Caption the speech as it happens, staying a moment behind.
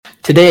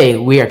Today,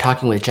 we are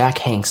talking with Jack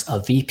Hanks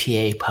of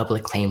VPA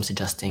Public Claims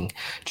Adjusting.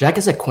 Jack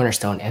is a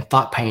cornerstone and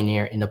thought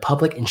pioneer in the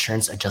public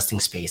insurance adjusting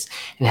space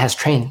and has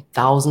trained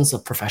thousands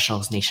of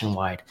professionals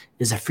nationwide.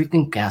 He is a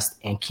frequent guest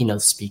and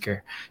keynote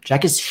speaker.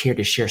 Jack is here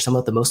to share some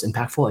of the most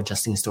impactful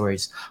adjusting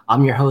stories.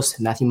 I'm your host,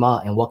 Matthew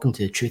Ma, and welcome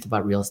to the Truth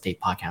About Real Estate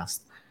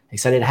podcast.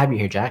 Excited to have you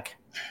here, Jack.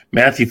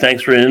 Matthew,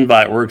 thanks for the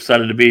invite. We're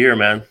excited to be here,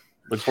 man.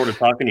 Look forward to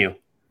talking to you.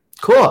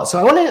 Cool. So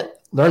I want to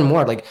learn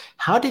more.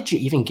 How did you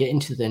even get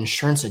into the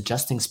insurance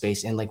adjusting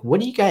space? And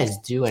what do you guys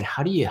do and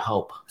how do you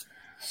help?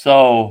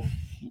 So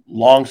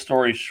long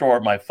story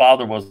short, my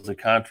father was a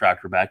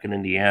contractor back in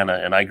Indiana,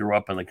 and I grew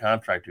up in the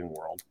contracting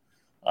world.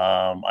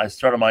 I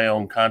started my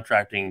own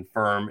contracting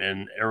firm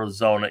in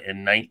Arizona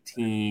in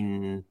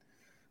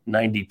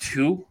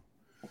 1992.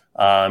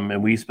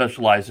 And we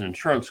specialize in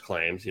insurance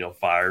claims,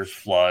 fires,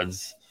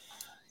 floods,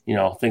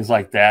 things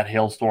like that,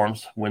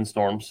 hailstorms,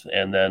 windstorms.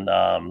 And then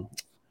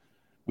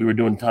we were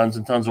doing tons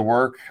and tons of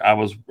work. I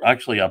was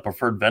actually a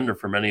preferred vendor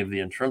for many of the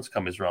insurance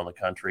companies around the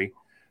country.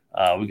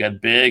 We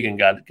got big and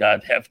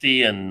got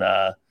hefty. And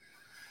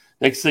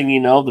next thing you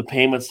know, the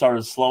payments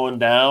started slowing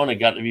down. It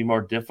got to be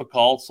more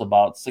difficult. So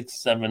about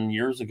 6-7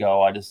 years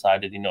ago, I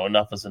decided,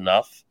 enough is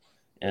enough.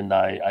 And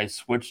I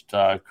switched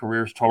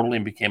careers totally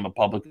and became a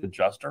public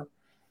adjuster,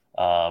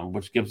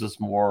 which gives us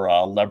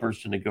more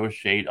leverage to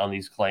negotiate on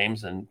these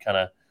claims and kind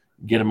of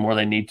get them where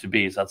they need to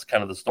be. So that's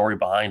kind of the story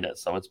behind it.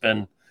 So it's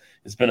been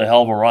a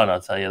hell of a run, I'll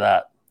tell you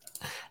that.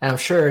 And I'm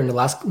sure in the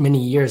last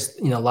many years,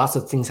 lots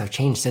of things have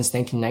changed since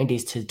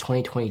 1990s to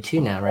 2022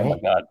 now, right? Oh my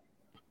God.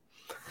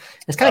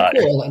 It's kind of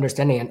cool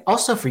understanding. And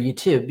also for you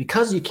too,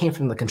 because you came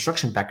from the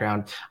construction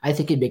background, I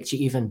think it makes you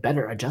even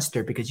better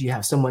adjuster because you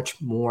have so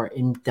much more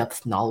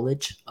in-depth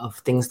knowledge of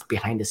things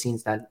behind the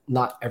scenes that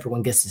not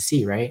everyone gets to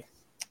see, right?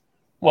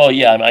 Well,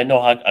 yeah, I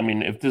know how. I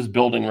mean, if this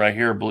building right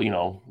here,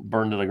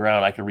 burned to the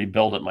ground, I can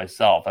rebuild it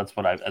myself. That's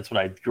what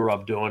I grew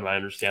up doing. I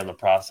understand the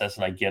process,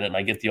 and I get it, and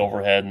I get the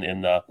overhead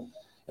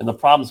and the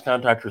problems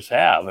contractors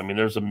have. I mean,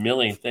 there's a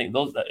million things.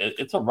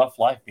 It's a rough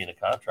life being a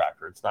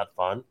contractor. It's not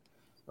fun.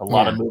 A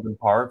lot of moving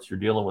parts. You're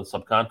dealing with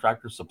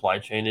subcontractors, supply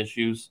chain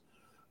issues,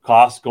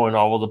 costs going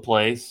all over the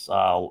place.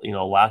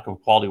 Lack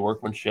of quality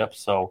workmanship.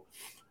 So,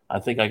 I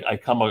think I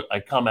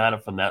come at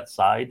it from that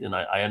side, and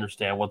I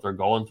understand what they're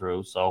going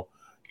through. So.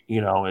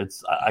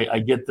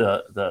 I get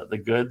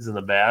the goods and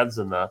the bads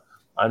and I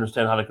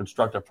understand how to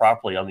construct it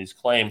properly on these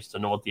claims to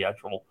know what the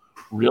actual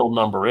real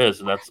number is.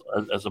 And that's,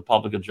 as a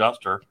public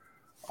adjuster,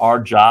 our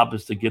job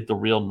is to get the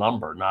real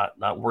number,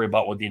 not worry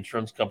about what the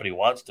insurance company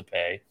wants to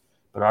pay,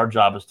 but our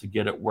job is to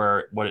get it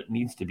what it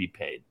needs to be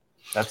paid.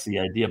 That's the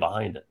idea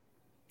behind it.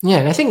 Yeah,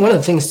 and I think one of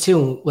the things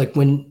too,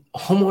 when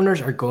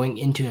homeowners are going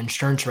into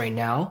insurance right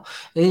now,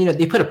 and,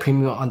 they put a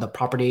premium on the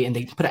property and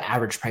they put an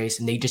average price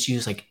and they just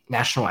use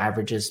national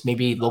averages,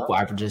 maybe local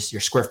averages,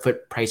 your square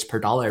foot price per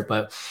dollar.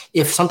 But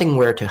if something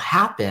were to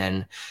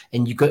happen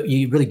and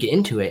you really get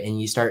into it and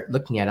you start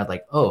looking at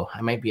it I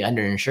might be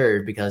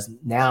underinsured because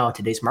now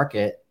today's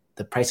market,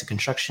 the price of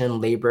construction,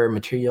 labor,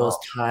 materials,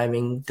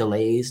 timing,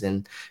 delays,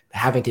 and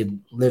having to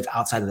live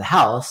outside of the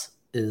house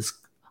is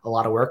a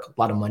lot of work, a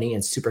lot of money,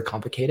 and super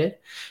complicated,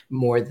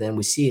 more than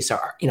we see. So,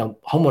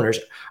 homeowners,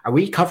 are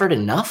we covered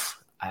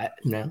enough?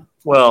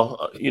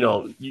 Well,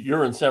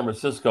 you're in San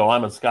Francisco.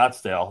 I'm in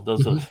Scottsdale.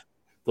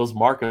 Those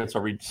markets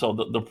are so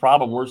the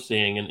problem we're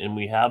seeing, and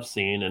we have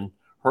seen, and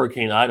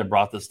Hurricane Ida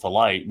brought this to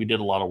light. We did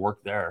a lot of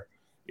work there.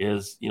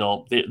 Is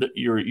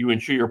you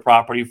insure your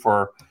property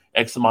for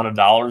X amount of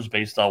dollars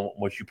based on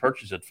what you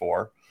purchase it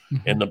for,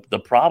 and the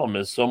problem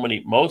is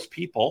most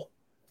people,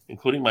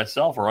 including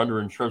myself, are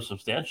underinsured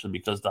substantially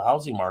because the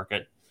housing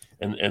market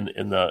and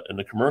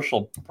the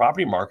commercial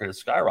property market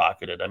has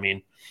skyrocketed. I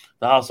mean,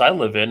 the house I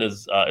live in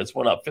it's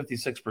went up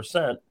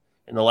 56%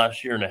 in the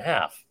last year and a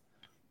half.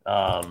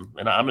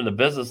 And I'm in the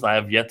business and I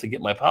have yet to get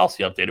my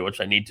policy updated,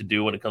 which I need to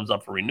do when it comes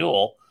up for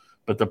renewal.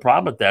 But the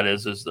problem with that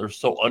is they're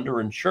so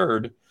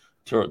underinsured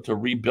to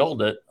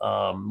rebuild it.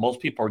 Most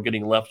people are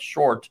getting left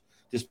short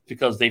just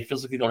because they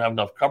physically don't have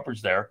enough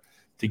coverage there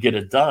to get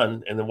it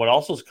done. And then what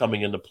also is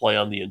coming into play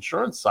on the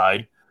insurance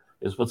side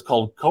is what's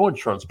called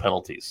co-insurance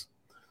penalties.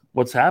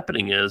 What's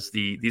happening is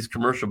these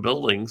commercial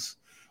buildings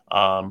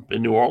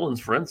in New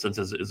Orleans, for instance,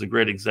 is a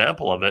great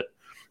example of it.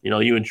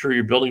 You insure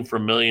your building for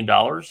 $1 million,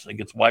 it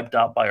gets wiped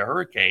out by a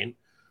hurricane.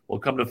 Well,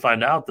 come to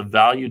find out, the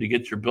value to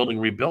get your building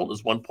rebuilt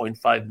is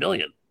 $1.5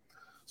 million.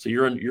 So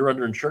you're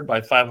underinsured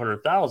by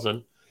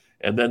 $500,000,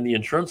 and then the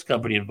insurance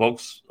company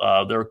invokes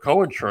their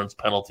co-insurance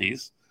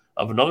penalties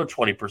of another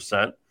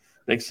 20%.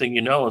 Next thing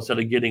you know, instead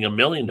of getting $1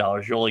 million,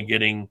 you're only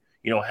getting,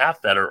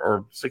 half that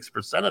or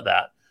 6% of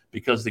that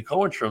because the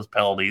co-insurance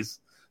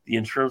penalties the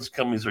insurance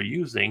companies are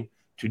using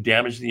to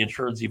damage the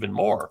insurance even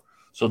more.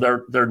 So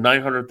they're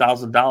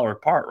 $900,000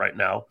 apart right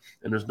now,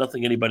 and there's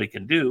nothing anybody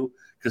can do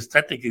because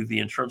technically the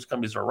insurance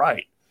companies are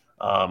right.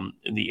 And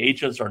the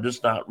agents are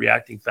just not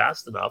reacting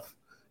fast enough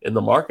in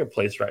the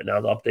marketplace right now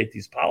to update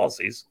these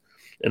policies.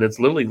 And it's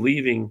literally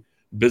leaving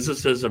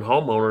businesses and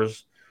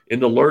homeowners in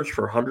the lurch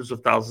for hundreds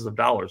of thousands of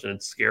dollars. And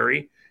it's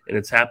scary, and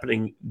it's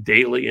happening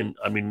daily. And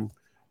I mean,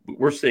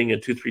 we're seeing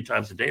it 2-3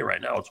 times a day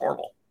right now. It's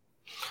horrible.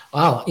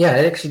 Wow. Yeah,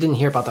 I actually didn't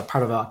hear about the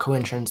part about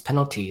co-insurance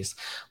penalties.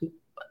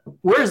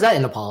 Where is that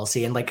in the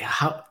policy? And like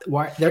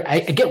I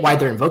get why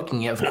they're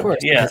invoking it, of course.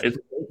 Yeah,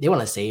 they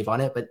want to save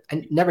on it, but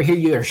I never hear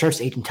your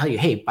insurance agent tell you,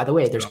 hey, by the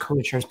way, there's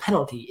co-insurance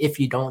penalty if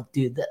you don't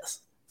do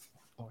this.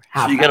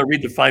 So you got to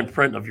read the fine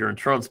print of your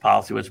insurance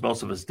policy, which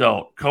most of us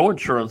don't.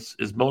 Co-insurance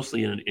is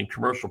mostly in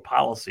commercial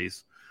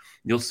policies.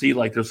 You'll see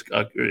like there's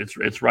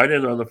it's right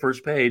in on the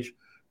first page,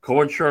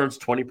 co-insurance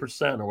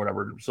 20% or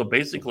whatever. So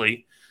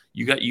basically,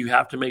 you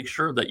have to make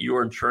sure that you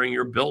are insuring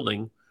your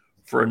building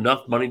for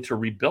enough money to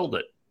rebuild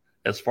it,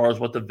 as far as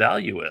what the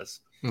value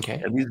is.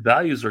 Okay. And these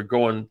values are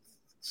going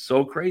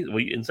so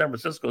crazy, in San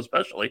Francisco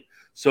especially,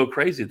 so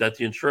crazy that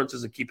the insurance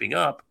isn't keeping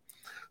up.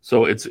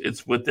 So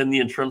it's within the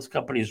insurance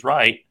company's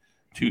right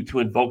to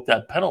invoke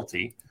that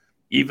penalty,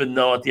 even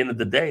though at the end of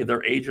the day,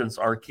 their agents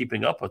aren't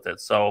keeping up with it.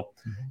 So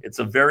it's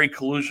a very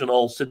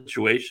collusional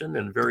situation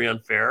and very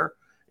unfair,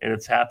 and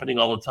it's happening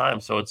all the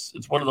time. So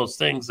it's one of those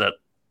things that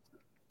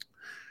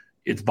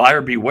it's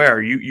buyer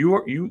beware. You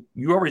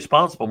are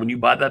responsible when you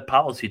buy that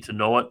policy to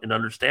know it and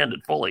understand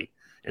it fully.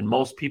 And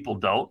most people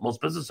don't.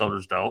 Most business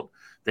owners don't.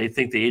 They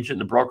think the agent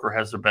and the broker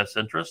has their best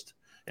interest,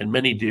 and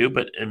many do.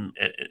 But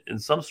in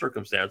some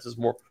circumstances,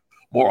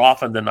 more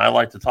often than I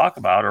like to talk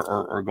about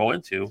or go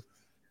into,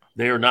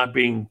 they are not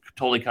being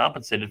totally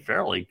compensated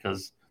fairly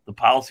because the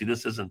policy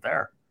just isn't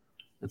there.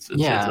 It's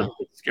a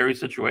scary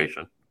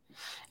situation.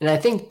 And I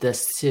think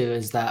this too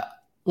is that,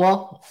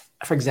 well,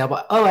 for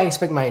example, I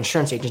expect my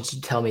insurance agent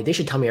to tell me. They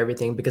should tell me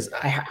everything because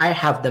I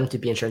have them to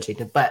be insurance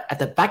agent. But at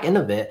the back end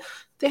of it,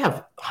 they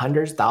have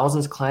hundreds,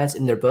 thousands of clients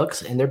in their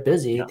books, and they're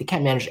busy. Yeah. They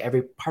can't manage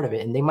every part of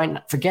it, and they might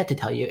not forget to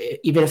tell you,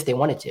 even if they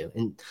wanted to.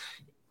 And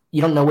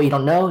you don't know what you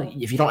don't know.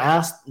 If you don't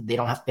ask, they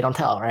don't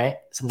tell, right?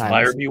 Sometimes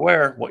buyer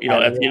beware. Well,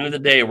 at the end of the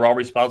day, we're all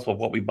responsible for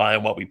what we buy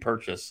and what we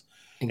purchase.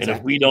 Exactly. And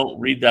if we don't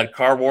read that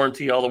car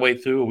warranty all the way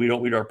through, we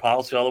don't read our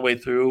policy all the way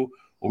through,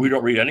 or we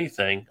don't read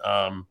anything,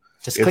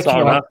 just click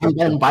on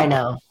and buy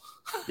now.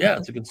 Yeah,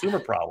 it's a consumer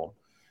problem.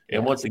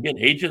 And once again,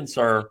 agents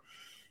are,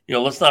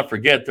 let's not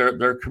forget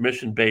they're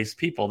commission-based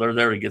people. They're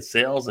there to get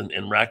sales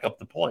and rack up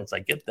the points. I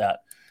get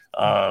that.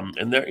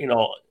 And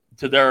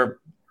they're,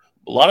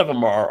 a lot of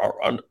them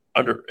are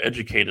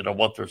undereducated on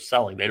what they're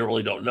selling. They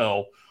really don't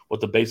know what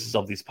the basis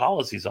of these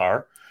policies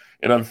are.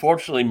 And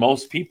unfortunately,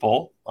 most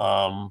people,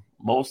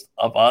 most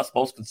of us,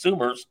 most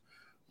consumers,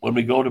 when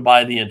we go to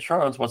buy the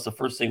insurance, what's the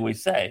first thing we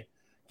say?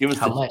 Give us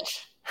how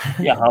much?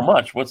 Yeah, how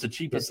much? What's the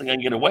cheapest thing I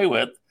can get away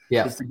with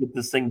just to get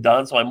this thing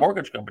done so my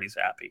mortgage company's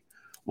happy?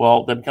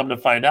 Well, then come to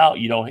find out,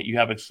 you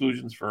have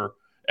exclusions for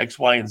X,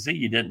 Y, and Z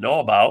you didn't know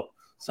about.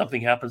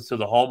 Something happens to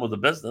the home or the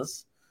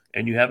business,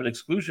 and you have an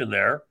exclusion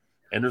there,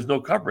 and there's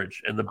no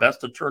coverage. And the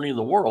best attorney in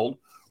the world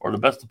or the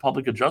best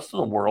public adjuster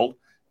in the world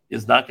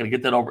is not going to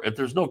get that over. If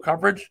there's no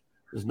coverage,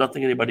 there's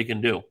nothing anybody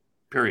can do,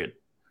 period.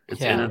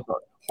 It's a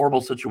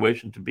horrible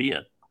situation to be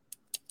in.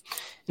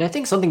 And I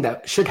think something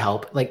that should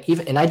help,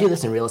 and I do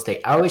this in real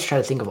estate, I always try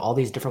to think of all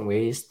these different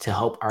ways to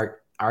help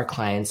our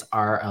clients,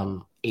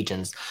 our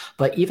agents.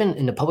 But even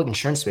in the public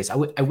insurance space, I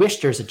wish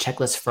there's a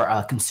checklist for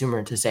a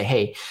consumer to say,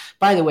 hey,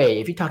 by the way,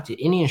 if you talk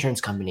to any insurance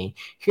company,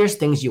 here's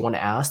things you want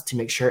to ask to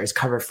make sure it's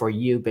covered for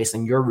you based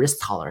on your risk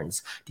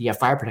tolerance. Do you have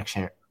fire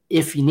protection?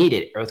 If you need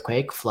it,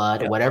 earthquake,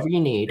 flood, whatever you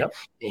need,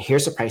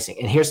 here's the pricing.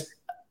 And here's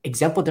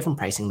example different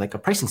pricing, like a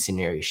pricing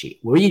scenario sheet.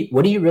 What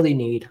do you really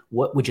need?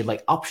 What would you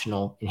like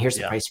optional? And here's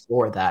the price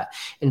for that.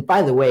 And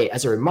by the way,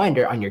 as a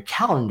reminder on your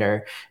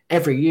calendar,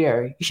 every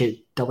year you should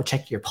double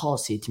check your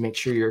policy to make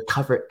sure you're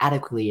covered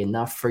adequately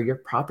enough for your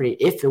property.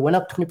 If it went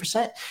up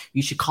 20%,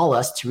 you should call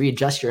us to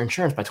readjust your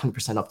insurance by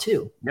 20% up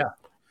too. Yeah.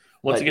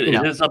 Once again,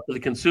 it is up to the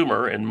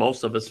consumer, and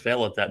most of us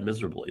fail at that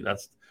miserably.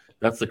 That's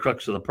the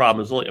crux of the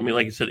problem. Is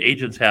like you said,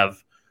 agents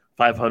have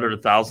 500,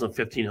 1,000,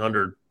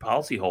 1,500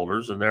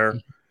 policyholders, and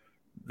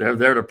they're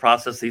there to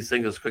process these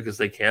things as quick as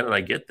they can, and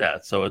I get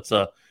that. So it's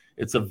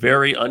a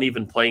very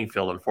uneven playing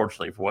field,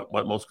 unfortunately, for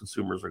what most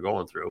consumers are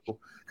going through.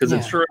 Because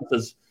insurance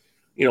is,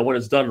 when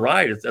it's done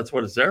right, that's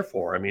what it's there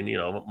for. I mean,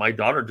 my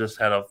daughter just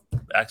had an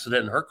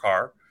accident in her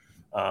car.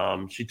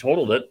 She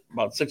totaled it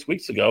about 6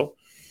 weeks ago.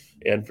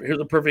 And here's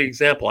a perfect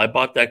example. I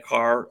bought that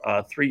car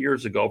 3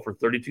 years ago for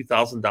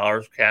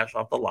 $32,000 cash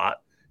off the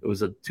lot. It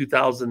was a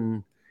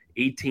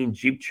 2018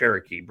 Jeep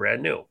Cherokee,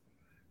 brand new.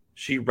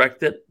 She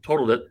wrecked it,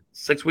 totaled it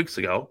 6 weeks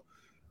ago.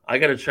 I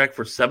got a check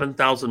for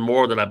 $7,000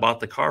 more than I bought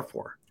the car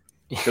for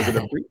because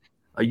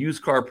a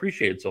used car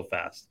appreciated so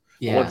fast.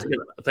 Yeah. Once again,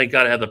 thank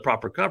God I had the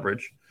proper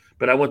coverage.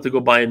 But I went to go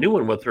buy a new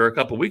one with her a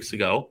couple of weeks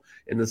ago,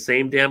 and the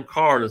same damn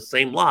car in the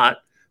same lot,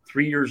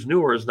 3 years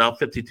newer, is now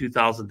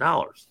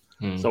 $52,000.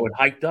 So it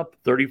hiked up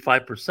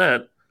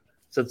 35%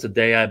 since the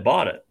day I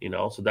bought it.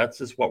 So that's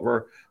just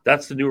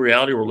that's the new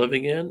reality we're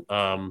living in.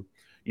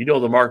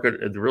 The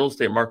market, the real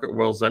estate market,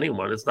 wills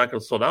anyone. It's not going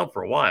to slow down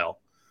for a while.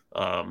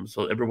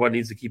 So everyone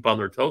needs to keep on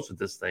their toes with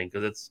this thing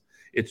because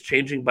it's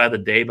changing by the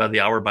day, by the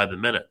hour, by the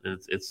minute. And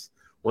it's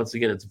once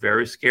again, it's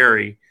very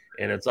scary,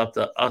 and it's up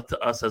to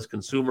us as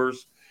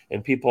consumers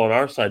and people on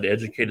our side to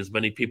educate as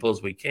many people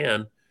as we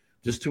can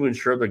just to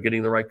ensure they're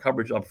getting the right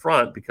coverage up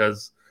front,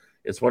 because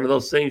it's one of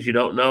those things you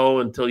don't know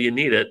until you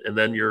need it, and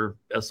then you're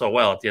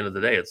SOL at the end of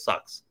the day. It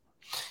sucks.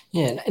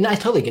 Yeah, and I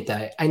totally get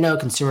that. I know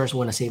consumers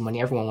want to save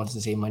money. Everyone wants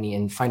to save money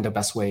and find the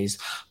best ways.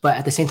 But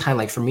at the same time,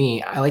 like for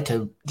me, I like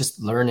to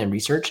just learn and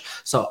research.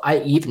 So I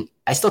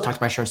still talk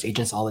to my insurance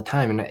agents all the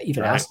time, and I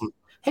even ask them,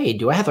 hey,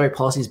 do I have the right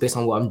policies based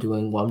on what I'm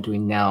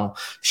doing now?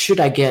 Should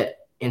I get,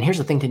 and here's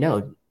the thing to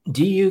know,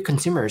 do you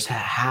consumers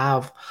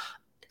have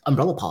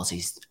umbrella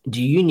policies?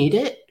 Do you need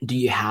it? Do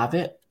you have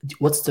it?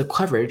 What's the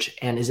coverage,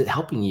 and is it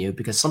helping you?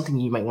 Because something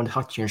you might want to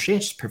talk to your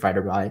insurance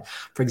provider about,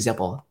 for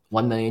example,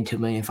 1 million, 2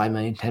 million, 5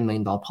 million, $10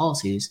 million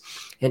policies.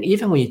 And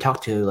even when you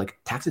talk to like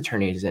tax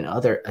attorneys and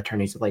other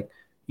attorneys, like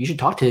you should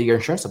talk to your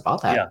insurance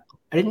about that. Yeah.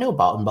 I didn't know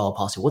about umbrella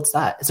policy. What's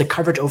that? It's a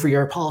coverage over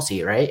your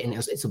policy, right? And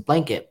it's a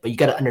blanket, but you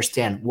got to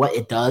understand what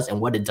it does and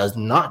what it does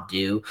not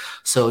do,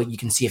 so you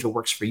can see if it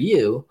works for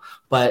you.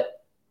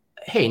 But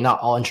hey,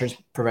 not all insurance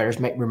providers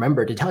might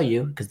remember to tell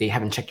you because they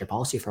haven't checked your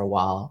policy for a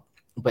while.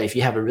 But if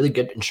you have a really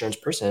good insurance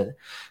person,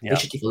 they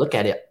should take a look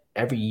at it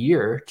every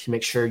year to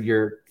make sure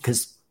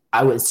because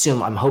I would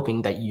assume, I'm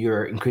hoping that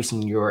you're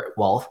increasing your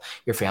wealth,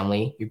 your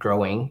family, you're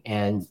growing,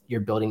 and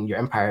you're building your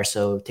empire.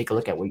 So take a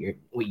look at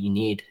what you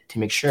need to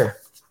make sure.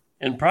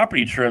 And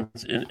property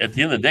insurance, at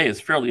the end of the day,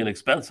 is fairly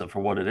inexpensive for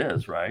what it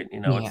is, right?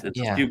 It's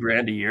a few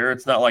grand a year.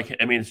 It's not like,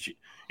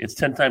 it's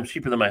 10 times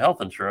cheaper than my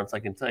health insurance. I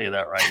can tell you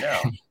that right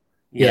now.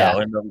 You know,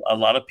 and a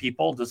lot of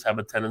people just have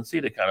a tendency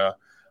to kind of,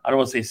 I don't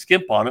want to say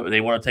skimp on it, but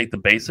they want to take the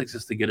basics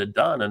just to get it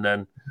done. And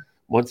then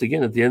once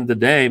again, at the end of the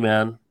day,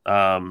 man,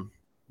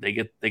 they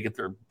get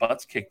their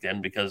butts kicked in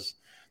because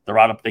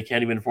they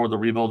can't even afford to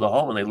rebuild a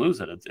home and they lose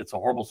it. It's a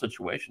horrible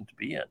situation to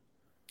be in.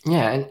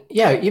 Yeah. And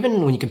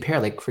even when you compare,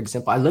 like, for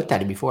example, I looked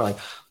at it before, like,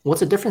 what's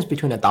the difference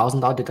between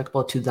 $1,000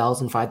 deductible,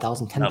 $2,000,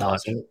 $5,000,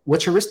 $10,000?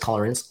 What's your risk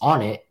tolerance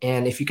on it?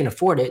 And if you can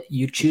afford it,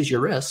 you choose your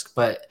risk.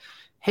 But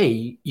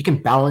hey, you can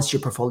balance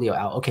your portfolio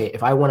out. Okay,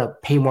 if I want to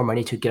pay more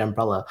money to get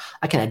umbrella,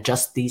 I can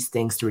adjust these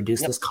things to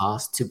reduce this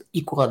cost to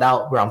equal it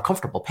out where I'm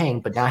comfortable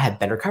paying, but now I have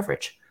better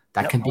coverage.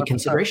 That can be 100%.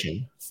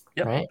 Consideration,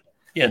 right?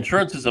 Yeah,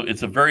 insurance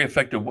it's a very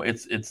effective way.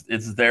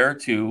 It's there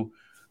to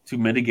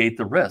mitigate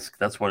the risk.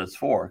 That's what it's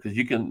for. Because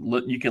you can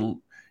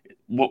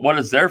what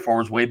it's there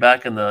for is way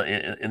back in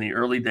the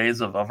early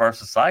days of our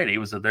society. It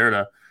was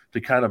there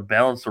to kind of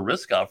balance the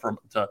risk out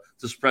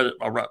to spread it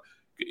around.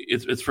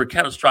 It's for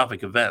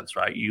catastrophic events,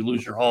 right? You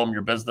lose your home,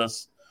 your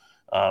business.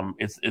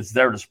 It's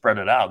there to spread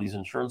it out. These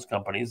insurance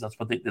companies,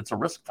 it's a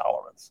risk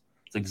tolerance.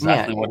 It's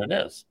exactly what it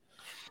is.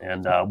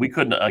 And we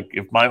couldn't,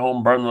 if my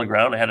home burned to the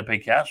ground, I had to pay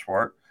cash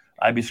for it,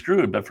 I'd be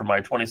screwed. But for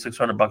my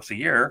 $2,600 a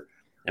year,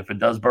 if it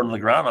does burn to the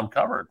ground, I'm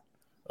covered.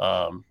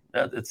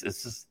 It's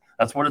just,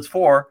 that's what it's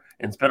for.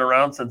 And it's been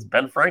around since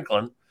Ben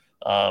Franklin.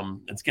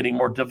 It's getting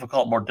more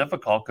difficult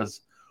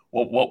because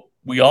what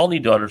we all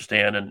need to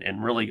understand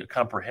and really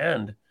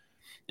comprehend,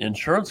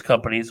 insurance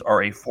companies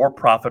are a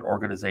for-profit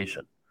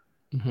organization.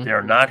 Mm-hmm. They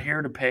are not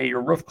here to pay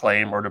your roof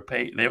claim or to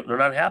pay. They're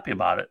not happy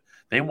about it.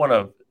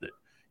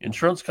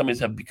 Insurance companies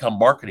have become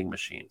marketing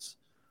machines.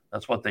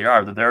 That's what they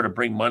are. They're there to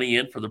bring money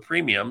in for the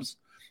premiums,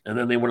 and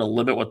then they want to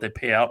limit what they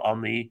pay out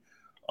on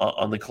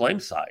the claim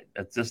side.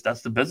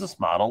 That's the business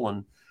model,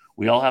 and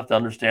we all have to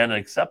understand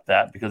and accept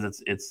that because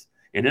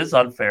it is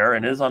unfair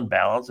and it is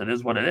unbalanced. It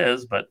is what it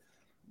is. But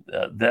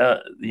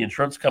the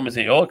insurance companies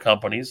and the oil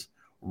companies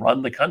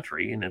run the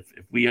country, and if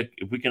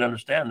we can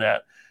understand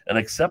that and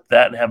accept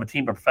that and have a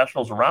team of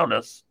professionals around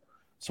us,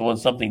 so when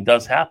something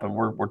does happen,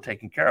 we're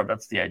taken care of.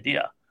 That's the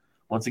idea.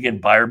 Once again,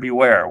 buyer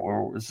beware.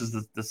 This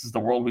is the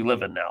world we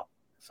live in now.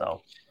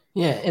 So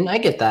yeah, and I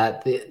get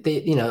that.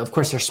 They of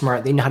course they're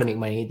smart. They know how to make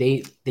money.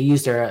 They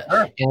use their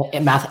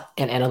math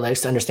and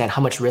analytics to understand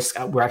how much risk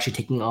we're actually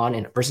taking on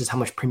and versus how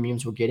much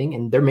premiums we're getting,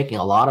 and they're making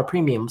a lot of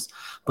premiums.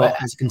 But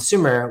as a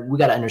consumer, we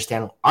got to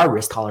understand our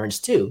risk tolerance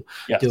too.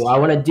 Yes. Do I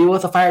want to deal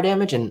with a fire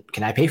damage, and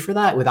can I pay for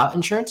that without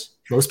insurance?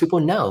 Most people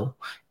know.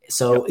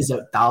 So is it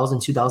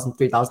 $1,000, $2,000,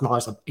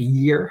 $3,000 a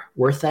year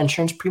worth of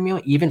insurance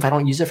premium, even if I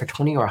don't use it for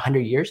 20 or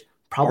 100 years?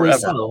 Probably forever.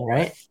 So,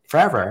 right?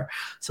 Forever.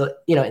 So,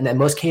 in the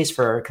most case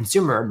for a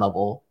consumer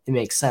level, it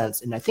makes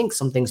sense. And I think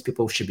some things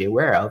people should be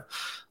aware of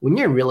when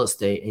you're in real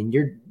estate and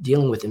you're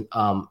dealing with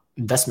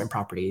investment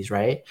properties,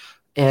 right?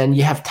 And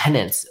you have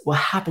tenants. What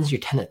happens if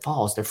your tenant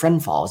falls? Their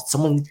friend falls.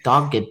 Someone's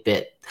dog get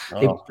bit.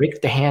 They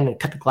break their hand and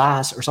cut the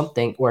glass or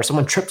something, or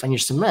someone trips on your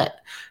cement.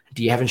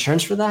 Do you have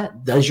insurance for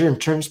that? Does your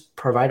insurance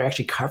provider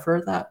actually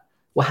cover that?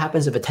 What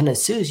happens if a tenant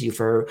sues you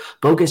for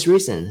bogus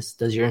reasons?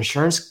 Does your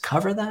insurance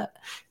cover that?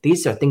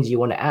 These are things you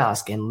want to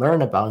ask and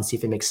learn about and see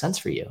if it makes sense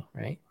for you,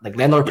 right? Like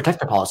landlord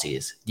protector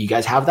policies. Do you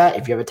guys have that?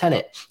 If you have a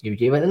tenant, if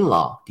you have an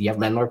in-law, do you have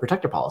landlord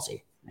protector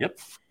policy? Yep.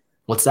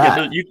 What's that?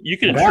 Yeah, so you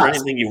can insure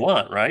anything you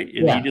want, right?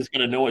 And you just got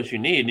to know what you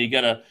need. And you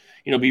got to,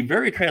 be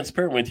very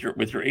transparent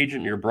with your agent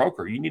and your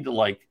broker. You need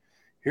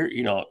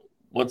to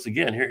once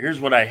again, here's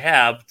what I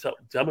have.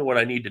 Tell me what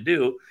I need to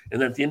do. And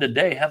then at the end of the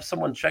day, have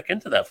someone check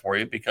into that for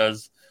you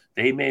because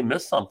they may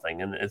miss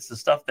something. And it's the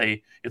stuff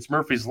it's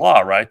Murphy's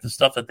Law, right? The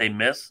stuff that they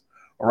miss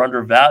or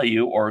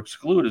undervalue or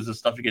exclude is the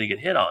stuff you're going to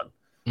get hit on.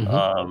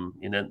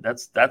 Mm-hmm.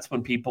 That's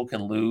when people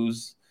can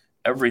lose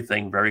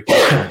everything very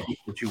quickly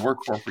that you work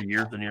for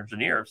years and years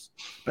and years.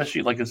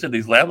 Especially, like I said,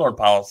 these landlord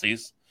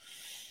policies.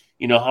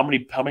 How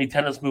many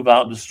tenants move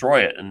out and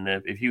destroy it, and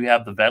if you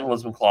have the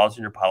vandalism clause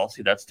in your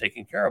policy, that's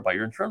taken care of by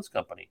your insurance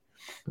company.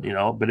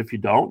 But if you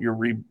don't,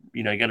 you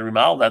got to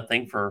remodel that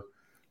thing for.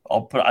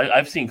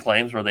 I've seen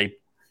claims where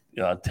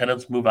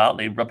tenants move out and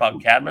they rip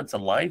out cabinets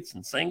and lights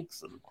and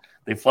sinks and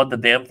they flood the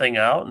damn thing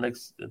out,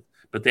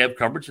 but they have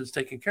coverage that's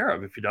taken care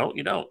of. If you don't,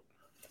 you don't.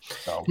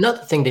 So. Another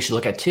thing they should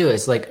look at too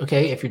is like,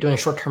 okay, if you're doing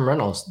short-term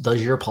rentals,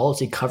 does your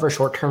policy cover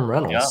short-term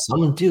rentals? Yeah.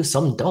 Some do,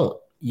 some don't.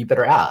 You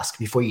better ask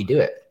before you do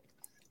it.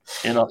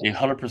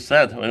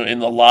 100%.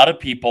 And a lot of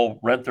people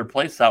rent their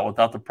place out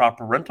without the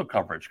proper rental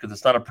coverage because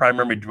it's not a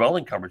primary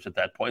dwelling coverage at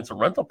that point. It's a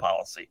rental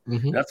policy.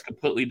 Mm-hmm. That's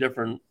completely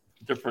different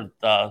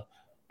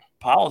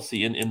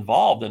policy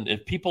involved. And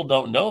if people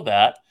don't know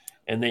that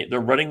and they're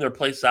renting their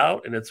place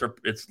out and it's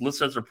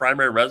listed as their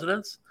primary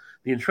residence,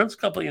 the insurance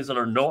company is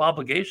under no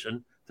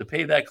obligation to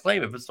pay that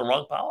claim if it's the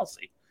wrong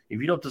policy. If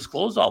you don't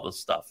disclose all this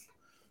stuff,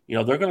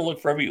 they're going to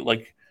look for every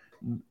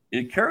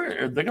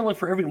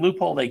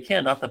loophole they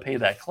can not to pay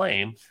that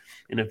claim.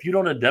 And if you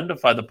don't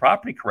indemnify the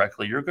property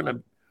correctly, they're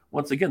going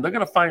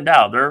to find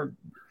out.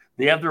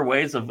 They have their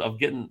ways of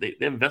getting the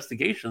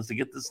investigations to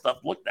get this stuff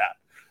looked at.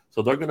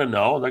 So they're going to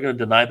know, they're going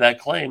to deny that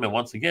claim. And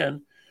once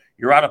again,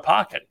 you're out of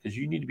pocket because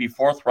you need to be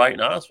forthright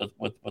and honest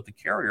with the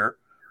carrier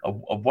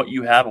of what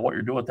you have and what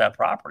you're doing with that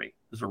property.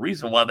 There's a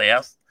reason why they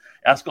ask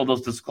all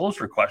those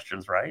disclosure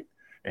questions, right?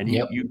 And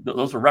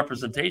those are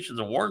representations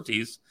and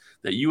warranties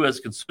that you as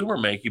consumer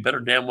make. You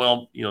better damn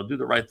well, do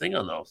the right thing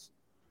on those.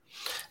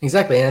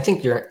 Exactly. And I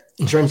think your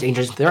insurance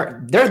agents,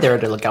 they're there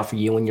to look out for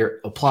you when you're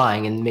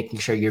applying and making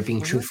sure you're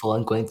being truthful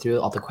and going through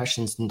all the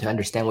questions and to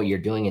understand what you're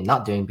doing and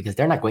not doing, because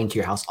they're not going to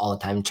your house all the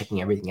time and checking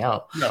everything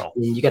out. No.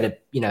 And you got to,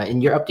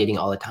 and you're updating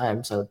all the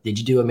time. So did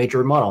you do a major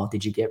remodel?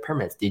 Did you get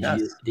permits? Did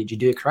you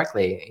do it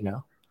correctly?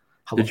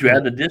 Did you add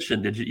an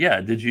addition?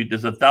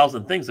 There's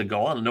 1,000 things that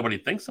go on and nobody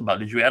thinks about.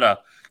 Did you add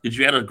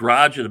a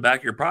garage in the back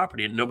of your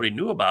property and nobody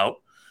knew about?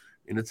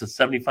 And it's a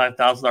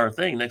 $75,000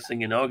 thing. Next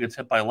thing you know, it gets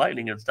hit by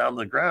lightning and it's down to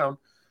the ground.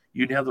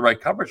 You didn't have the right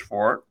coverage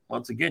for it.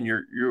 Once again,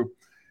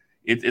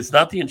 it's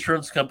not the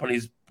insurance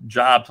company's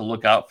job to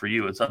look out for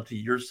you. It's up to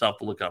yourself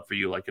to look out for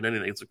you. Like in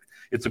anything,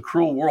 it's a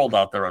cruel world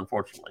out there,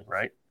 unfortunately,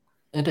 right?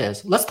 It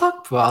is. Let's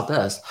talk about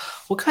this.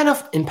 What kind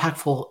of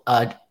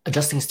impactful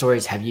adjusting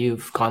stories have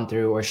you gone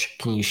through, or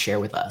can you share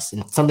with us?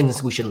 And something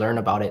that we should learn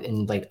about it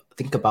and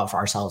think about for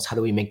ourselves. How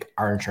do we make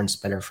our insurance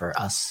better for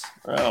us?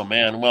 Oh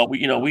man, well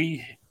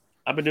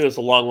I've been doing this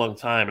a long, long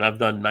time, and I've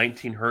done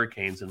 19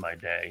 hurricanes in my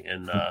day.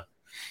 And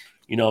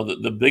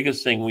the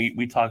biggest thing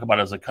we talk about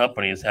as a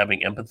company is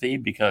having empathy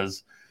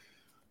because.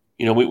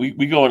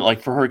 We go in, like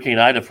for Hurricane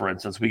Ida, for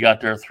instance, we got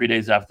there 3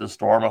 days after the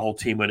storm. Our whole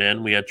team went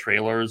in. We had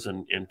trailers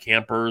and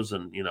campers,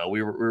 and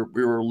we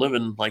were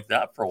living like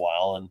that for a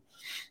while.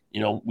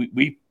 And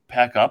we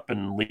pack up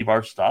and leave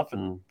our stuff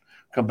and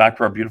come back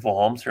to our beautiful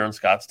homes here in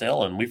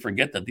Scottsdale, and we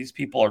forget that these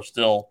people are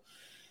still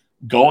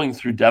going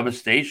through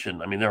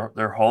devastation. I mean,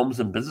 their homes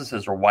and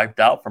businesses are wiped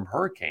out from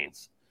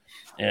hurricanes,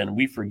 and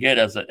we forget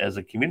as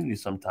a community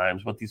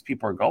sometimes what these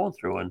people are going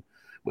through. And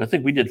I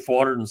think we did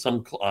 400 and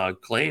some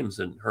claims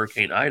in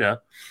Hurricane Ida.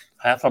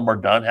 Half of them are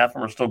done. Half of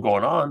them are still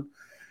going on.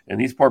 And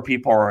these poor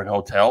people are in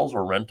hotels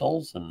or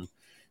rentals. And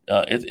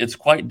it's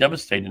quite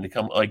devastating to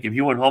come. Like if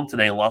you went home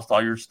today and lost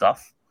all your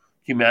stuff,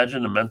 can you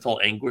imagine the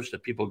mental anguish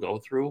that people go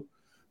through?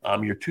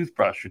 Your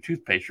toothbrush, your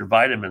toothpaste, your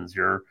vitamins,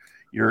 your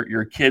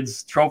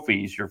kids'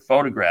 trophies, your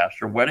photographs,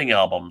 your wedding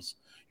albums,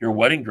 your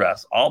wedding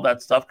dress, all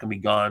that stuff can be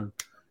gone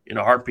in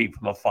a heartbeat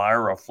from a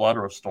fire or a flood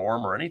or a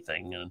storm or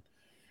anything. And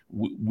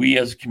we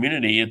as a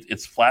community,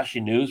 it's flashy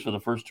news for the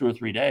first 2 or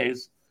 3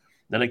 days.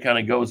 Then it kind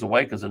of goes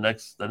away because the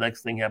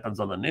next thing happens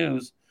on the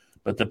news.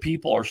 But the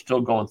people are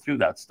still going through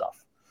that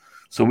stuff.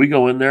 So we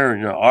go in there,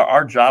 and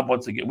our job,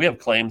 once again, we have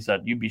claims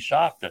that you'd be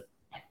shocked that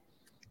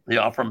they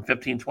offer them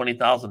 $15,000,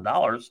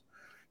 $20,000,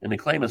 and the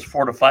claim is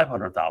 $400,000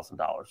 to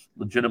 $500,000,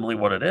 legitimately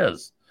what it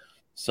is.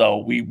 So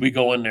we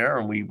go in there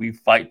and we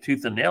fight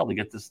tooth and nail to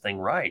get this thing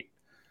right.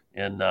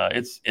 And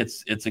it's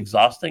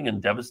exhausting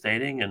and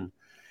devastating, and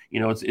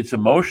it's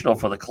emotional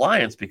for the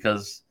clients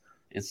because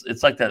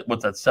it's like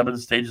that 7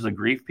 stages of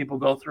grief people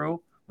go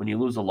through when you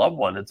lose a loved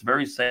one. It's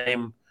very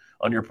same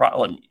on your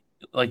problem.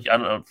 Like, I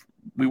don't know,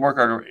 we work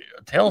our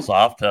tails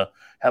off to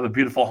have a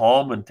beautiful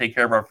home and take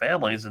care of our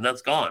families, and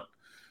that's gone.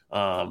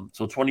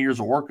 So 20 years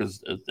of work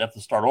is have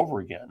to start over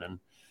again. And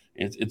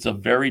it's a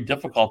very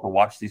difficult to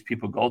watch these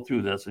people go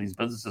through this, and these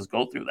businesses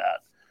go through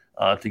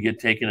that to get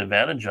taken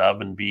advantage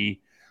of and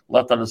be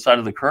left on the side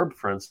of the curb,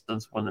 for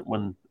instance,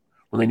 when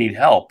they need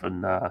help.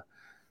 And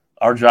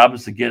our job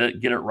is to get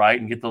it right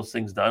and get those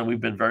things done.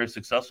 We've been very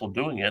successful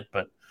doing it,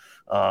 but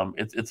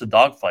it's a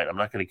dogfight. I'm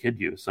not going to kid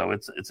you. So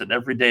it's an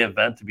everyday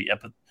event to be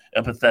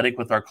empathetic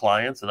with our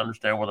clients and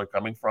understand where they're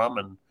coming from,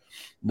 and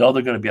know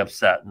they're going to be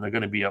upset and they're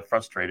going to be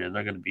frustrated and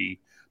they're going to be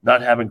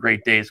not having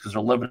great days because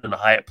they're living in a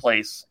Hyatt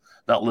Place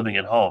not living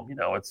at home.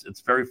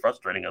 It's very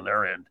frustrating on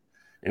their end,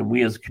 and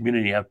we as a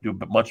community have to do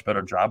a much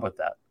better job with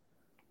that.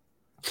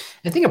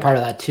 I think a part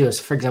of that too is,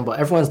 for example,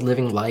 everyone's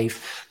living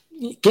life,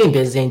 getting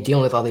busy and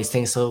dealing with all these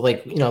things. So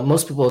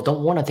most people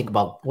don't want to think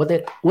about what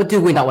do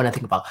we not want to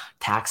think about?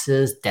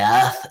 Taxes,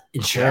 death,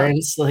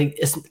 insurance. Yeah. Like,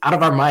 it's out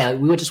of our mind. Like,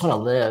 we would just want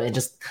to live, and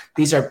just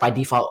these are by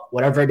default,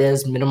 whatever it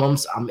is,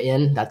 minimums, I'm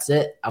in, that's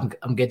it.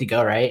 I'm good to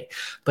go, right?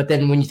 But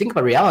then when you think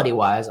about reality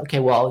wise, okay,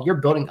 well, you're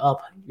building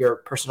up your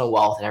personal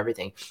wealth and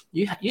everything.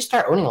 You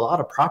start owning a lot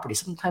of property,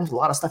 sometimes a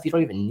lot of stuff you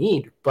don't even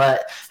need.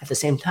 But at the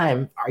same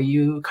time, are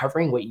you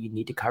covering what you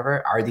need to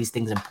cover? Are these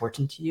things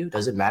important to you?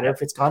 Does it matter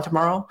if it's gone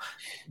tomorrow?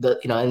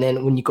 And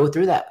then when you go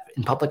through that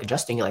in public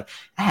adjusting, you're like,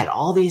 I had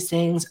all these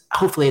things.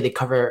 Hopefully they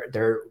cover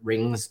their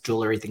rings,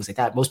 jewelry, things like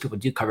that. Most people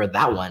do cover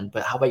that one,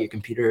 but how about your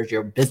computers,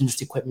 your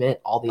business equipment,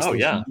 all these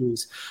things you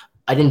use?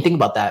 I didn't think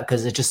about that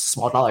because it's just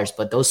small dollars,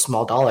 but those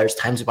small dollars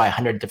times by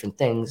 100 different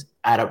things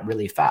add up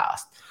really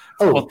fast.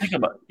 Well, think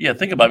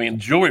about, I mean,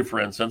 jewelry, for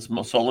instance.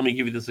 So let me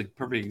give you this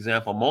perfect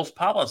example. Most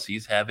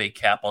policies have a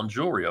cap on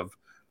jewelry of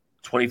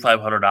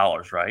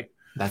 $2,500, right?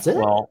 That's it.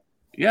 Well,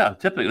 yeah,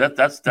 typically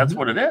that's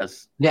what it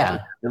is. Yeah.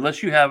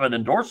 Unless you have an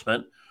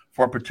endorsement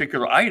for a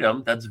particular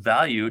item that's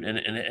valued and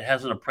it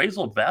has an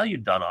appraisal value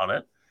done on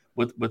it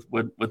with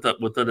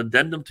an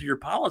addendum to your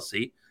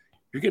policy,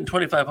 you're getting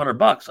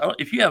 $2,500.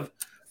 If you have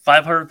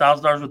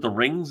 $500,000 worth of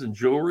rings and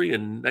jewelry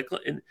and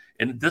necklace,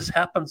 and this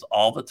happens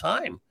all the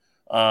time.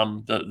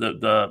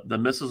 The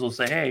missus will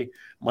say, "Hey,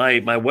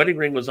 my wedding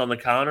ring was on the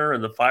counter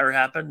and the fire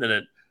happened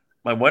and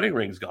my wedding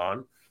ring's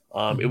gone.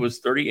 It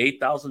was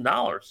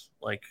 $38,000.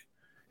 Like,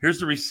 here's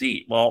the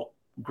receipt." Well,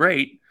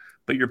 great,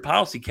 but your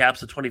policy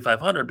caps at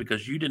 $2,500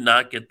 because you did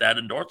not get that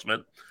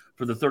endorsement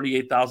for the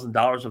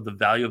 $38,000 of the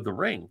value of the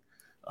ring.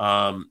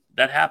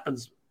 That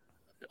happens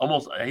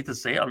almost, I hate to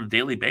say, on a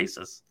daily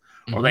basis.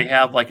 Mm-hmm. Or they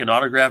have like an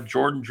autographed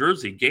Jordan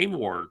jersey, game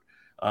worn,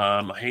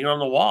 hanging on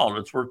the wall, and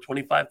it's worth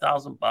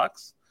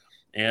 $25,000.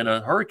 And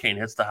a hurricane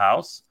hits the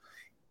house.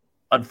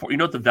 You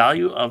know what the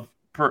value of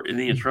in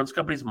the insurance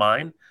company's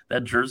mind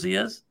that jersey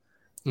is?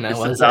 No,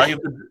 it's the value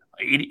of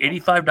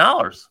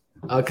 $85.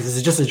 Oh, because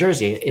it's just a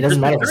jersey. It doesn't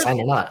matter if it's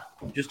signed or not.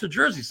 Just a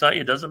jersey sign.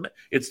 It doesn't.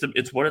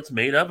 It's what it's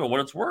made of and what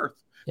it's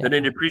worth. Yeah. Then they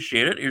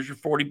depreciate it. Here's your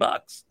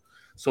 $40.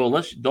 So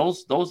unless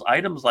those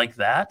items like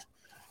that,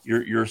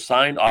 your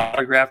signed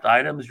autographed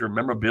items, your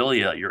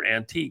memorabilia, your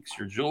antiques,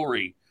 your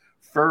jewelry,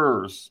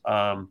 furs.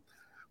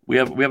 We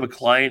have a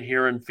client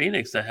here in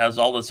Phoenix that has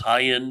all this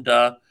high end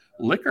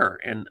liquor,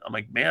 and I'm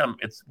like, ma'am,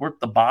 it's worth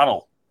the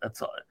bottle.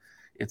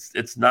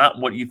 It's not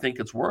what you think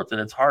it's worth,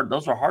 and it's hard.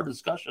 Those are hard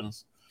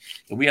discussions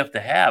that we have to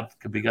have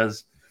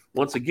because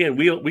once again,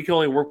 we can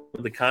only work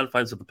with the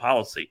confines of the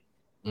policy.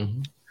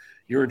 Mm-hmm.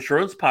 Your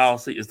insurance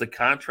policy is the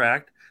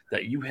contract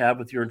that you have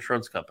with your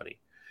insurance company,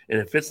 and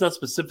if it's not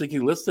specifically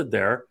listed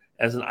there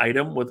as an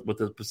item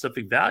with a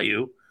specific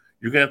value,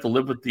 you're going to have to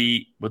live with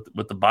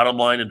the bottom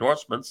line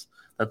endorsements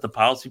that the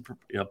policy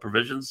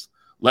provisions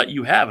let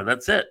you have, and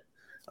that's it.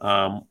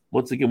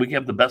 Once again, we can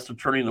have the best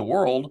attorney in the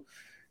world.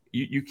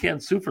 You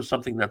can't sue for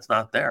something that's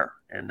not there,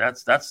 and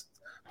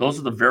those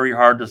are the very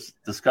hard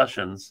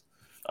discussions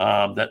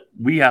that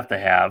we have to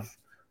have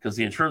because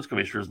the insurance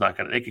commissioner is not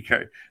going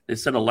to. They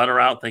send a letter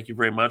out. Thank you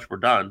very much. We're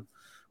done.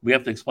 We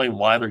have to explain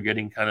why they're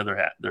getting kind of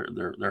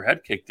their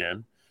head kicked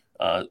in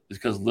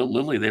because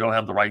literally they don't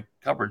have the right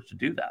coverage to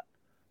do that.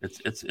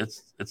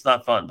 It's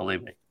not fun,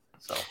 believe me.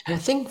 So and I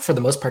think for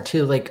the most part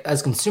too, like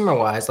as consumer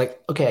wise, like,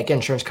 okay, I get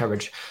insurance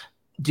coverage.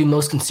 Do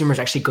most consumers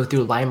actually go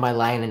through line by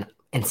line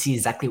and see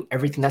exactly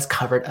everything that's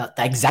covered,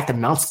 the exact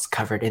amounts that's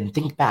covered, and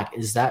think back,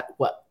 is that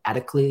what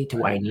adequately to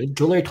what I need?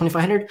 Jewelry,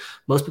 $2,500.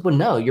 Most people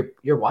know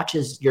your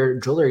watches, your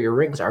jewelry, your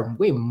rings are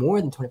way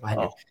more than $2,500.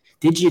 Oh.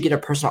 Did you get a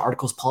personal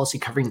articles policy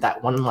covering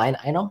that one line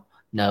item?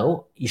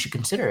 No, you should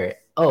consider it.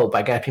 Oh, but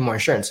I got to pay more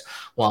insurance.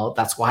 Well,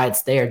 that's why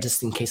it's there,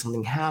 just in case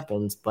something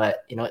happens.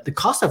 But the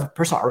cost of a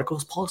personal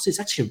articles policy is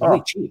actually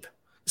really cheap.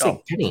 It's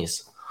like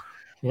pennies.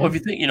 Yeah. Well, if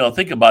you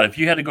think about it, if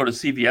you had to go to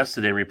CVS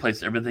today and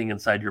replace everything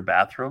inside your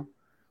bathroom,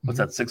 what's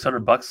that,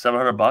 $600,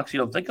 $700? You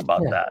don't think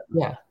about that.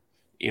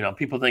 Yeah.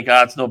 People think,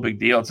 it's no big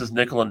deal. It's just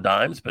nickel and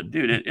dimes. But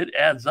dude, it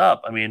adds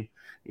up. I mean,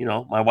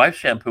 my wife's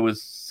shampoo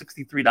is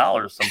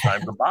 $63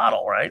 sometimes a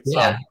bottle, right?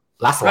 Yeah.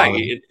 So,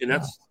 right. And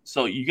that's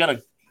so you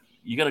gotta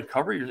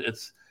cover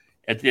it's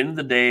at the end of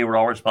the day, we're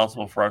all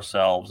responsible for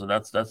ourselves. And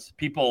that's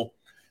people,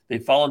 they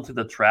fall into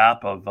the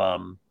trap of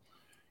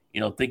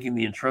thinking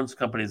the insurance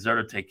company is there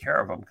to take care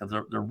of them because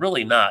they're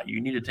really not.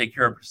 You need to take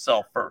care of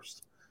yourself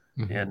first.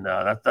 Mm-hmm. And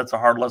that's a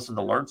hard lesson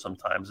to learn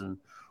sometimes. And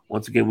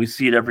once again, we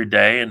see it every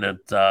day, and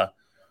that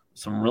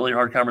some really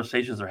hard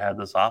conversations are had in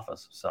this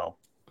office. So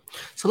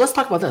let's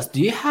talk about this.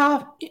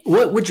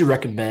 What would you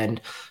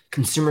recommend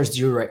consumers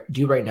do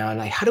right now? And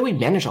like, how do we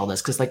manage all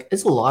this? Because like,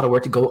 it's a lot of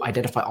work to go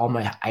identify all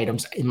my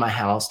items in my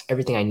house,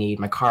 everything I need,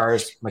 my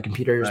cars, my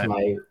computers, right,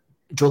 my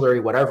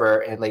jewelry, whatever.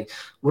 And like,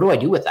 what do I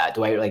do with that?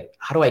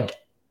 How do I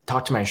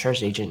talk to my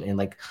insurance agent and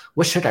like,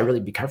 what should I really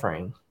be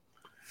covering?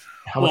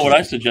 How much Well, is what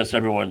I suggest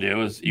everyone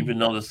do is, even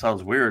though this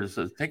sounds weird, is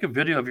to take a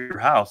video of your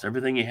house,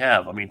 everything you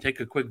have. I mean, take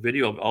a quick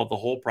video of the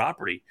whole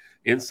property,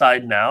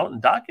 inside and out,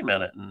 and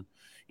document it. And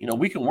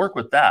we can work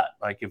with that.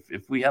 Like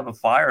if we have a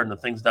fire and the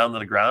thing's down to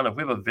the ground, if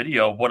we have a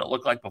video of what it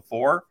looked like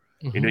before,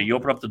 Mm-hmm. you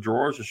open up the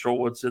drawers to show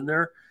what's in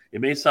there. It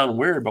may sound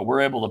weird, but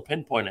we're able to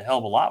pinpoint a hell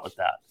of a lot with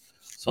that.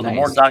 So the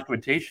more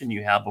documentation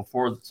you have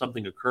before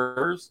something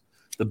occurs,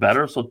 the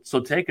better. So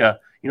take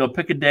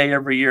pick a day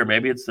every year.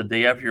 Maybe it's the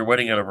day after your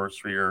wedding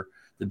anniversary or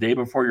the day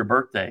before your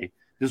birthday.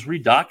 Just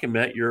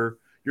redocument your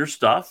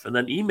stuff and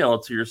then email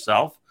it to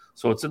yourself,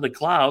 so it's in the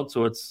cloud.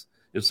 So it's,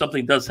 if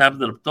something does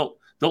happen,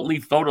 don't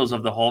leave photos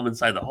of the home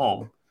inside the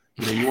home.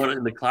 You want it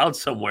in the cloud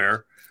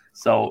somewhere,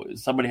 so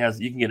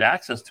you can get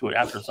access to it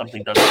after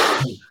something does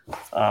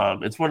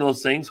happen. It's one of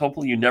those things.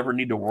 Hopefully, you never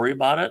need to worry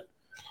about it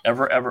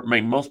ever. I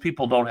mean, most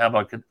people don't have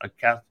a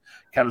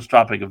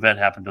catastrophic event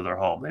happen to their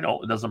home. It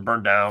doesn't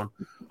burn down.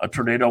 A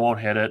tornado won't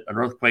hit it. An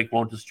earthquake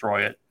won't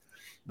destroy it.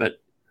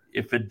 But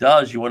if it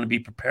does, you want to be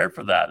prepared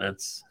for that.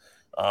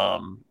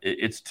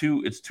 It's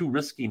too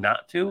risky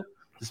not to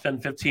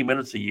spend 15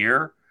 minutes a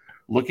year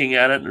looking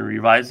at it and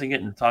revising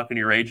it and talking to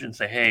your agent and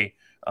say, hey,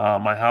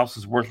 my house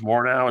is worth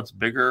more now. It's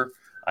bigger.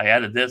 I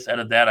added this,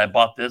 added that. I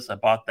bought this, I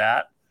bought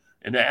that,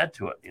 and add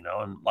to it. And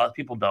a lot of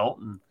people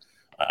don't. And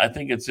I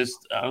think I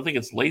don't think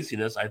it's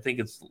laziness. I think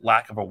it's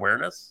lack of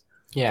awareness.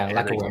 Yeah,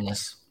 lack of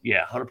awareness.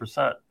 Yeah,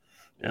 100%.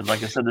 And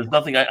like I said, there's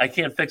nothing I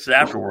can't fix it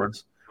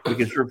afterwards. We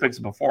can sure fix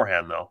it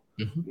beforehand, though.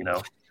 Mm-hmm.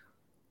 All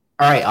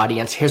right,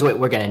 audience, here's what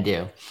we're going to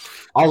do.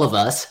 All of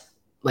us,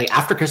 like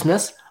after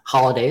Christmas,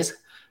 holidays,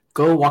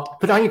 go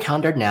put on your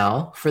calendar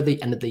now for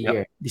the end of the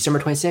year. December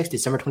 26th,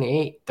 December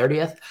 28th,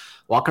 30th.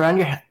 Put on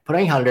your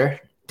calendar,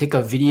 take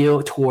a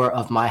video tour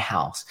of my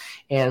house,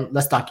 and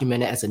let's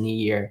document it as a new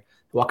year.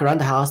 Walk around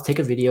the house, take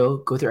a video,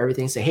 go through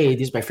everything, say, hey,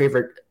 these are my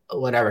favorite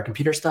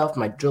computer stuff,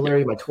 my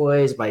jewelry, my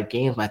toys, my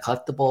games, my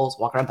collectibles.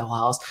 Walk around the whole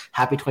house.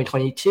 Happy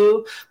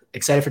 2022.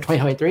 Excited for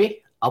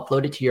 2023.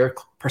 Upload it to your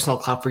personal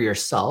cloud for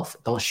yourself.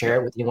 Don't share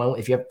it with anyone.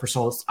 If you have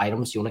personal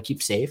items you want to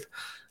keep safe,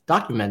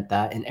 document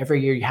that. And every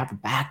year you have a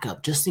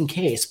backup just in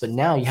case. But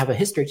now you have a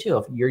history too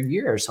of your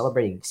year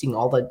celebrating, seeing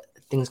all the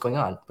things going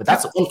on. But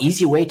that's an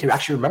easy way to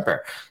actually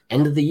remember.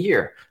 End of the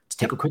year, to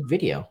take a quick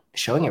video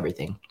showing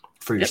everything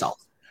for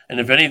yourself. And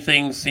if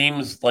anything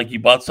seems like you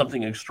bought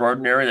something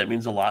extraordinary that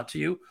means a lot to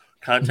you,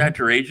 contact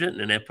your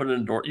agent and they put it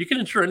in door. You can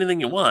insure anything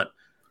you want.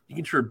 You can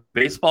insure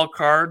baseball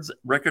cards,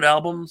 record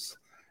albums,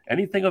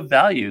 anything of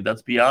value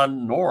that's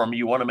beyond norm.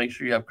 You want to make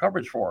sure you have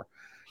coverage for,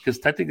 because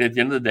technically at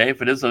the end of the day,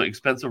 if it is an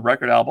expensive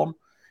record album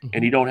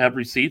and you don't have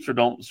receipts or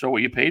don't show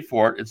what you paid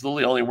for it, it's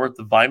literally only worth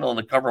the vinyl and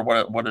the cover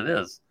what it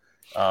is.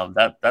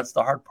 That's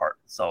the hard part.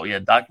 So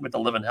document the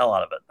living hell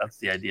out of it. That's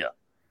the idea.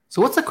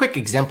 So what's a quick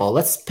example?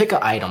 Let's pick an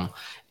item.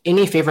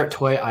 Any favorite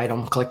toy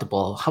item,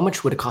 collectible, how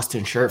much would it cost to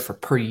insure it for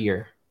per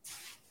year?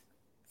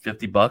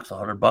 $50,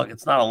 $100.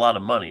 It's not a lot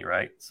of money,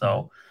 right?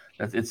 So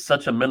it's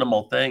such a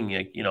minimal thing.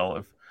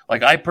 If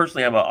like I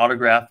personally have an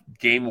autographed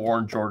game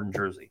worn Jordan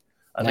jersey.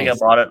 I think I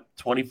bought it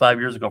 25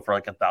 years ago for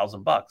like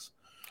 $1,000.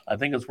 I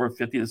think it's worth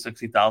 $50,000 to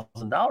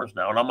 $60,000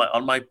 now. And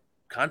on my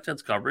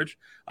contents coverage,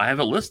 I have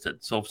it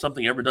listed. So if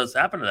something ever does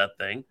happen to that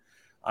thing,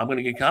 I'm going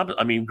to get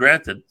compensated. I mean,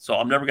 granted, so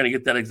I'm never going to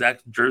get that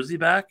exact jersey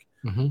back.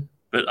 Mm-hmm.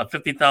 But a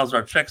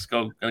 $50,000 check's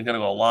going to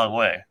go a long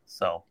way.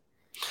 So,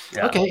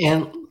 yeah. Okay,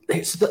 and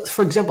so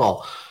for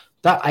example,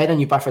 that item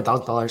you bought for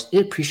 $1,000,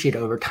 it appreciated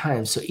over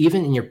time. So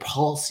even in your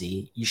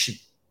policy, you should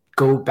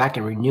go back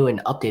and renew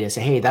and update it. Say,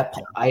 hey, that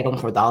item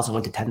for $1,000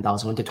 went to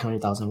 $10,000, went to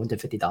 $20,000, went to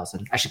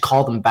 $50,000. I should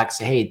call them back and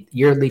say, hey,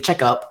 yearly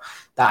checkup,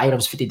 that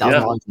item's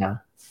 $50,000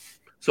 now.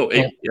 So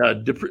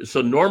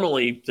so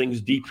normally things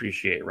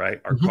depreciate,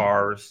 right? Our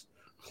cars,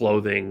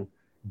 clothing,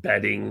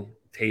 bedding,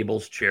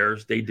 tables,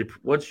 chairs.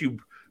 Once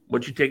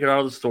you take it out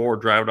of the store,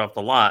 drive it off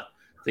the lot,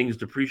 things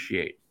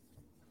depreciate.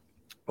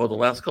 Well, the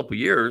last couple of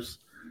years,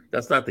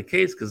 that's not the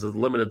case because of the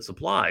limited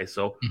supply.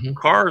 So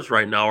cars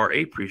right now are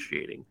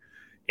appreciating.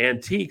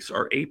 Antiques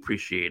are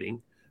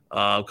appreciating.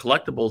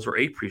 Collectibles are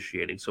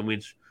appreciating. So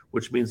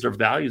which means their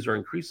values are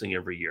increasing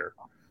every year.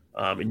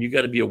 And you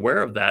got to be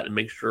aware of that and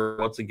make sure,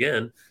 once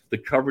again, the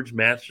coverage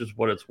matches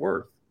what it's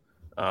worth.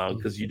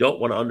 Because you don't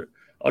want to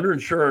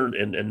underinsure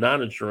and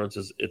non-insurance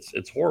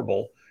it's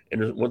horrible.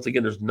 And once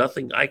again, there's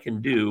nothing I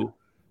can do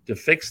to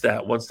fix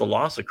that once the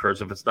loss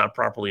occurs if it's not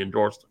properly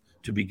endorsed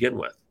to begin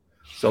with.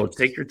 So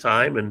take your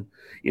time, and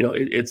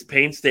it's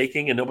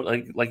painstaking. And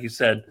nobody, like you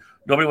said,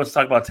 nobody wants to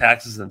talk about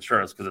taxes and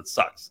insurance because it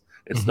sucks.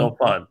 It's no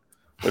fun,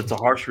 but it's a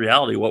harsh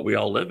reality what we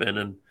all live in.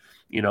 And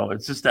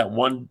it's just that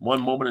one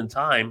moment in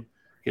time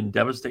can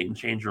devastate and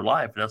change your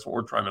life, and that's what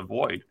we're trying to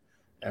avoid,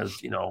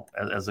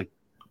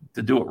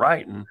 to do it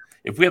right. And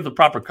if we have the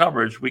proper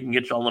coverage, we can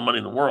get you all the money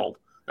in the world.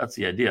 That's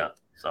the idea.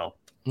 So.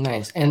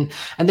 Nice. And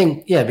I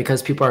think,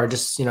 because people are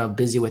just,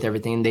 busy with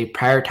everything, they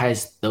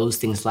prioritize those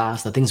things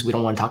last. The things we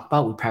don't want to talk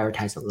about, we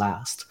prioritize it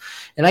last.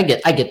 And I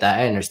get that.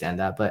 I understand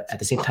that. But at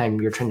the same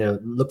time, you're trying to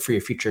look for your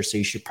future. So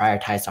you should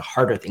prioritize the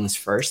harder things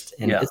first.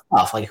 And it's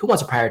tough. Like, who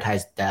wants to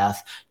prioritize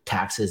death,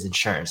 taxes,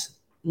 insurance?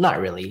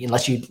 Not really,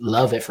 unless you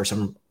love it for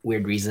some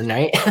weird reason,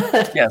 right?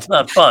 Yeah, it's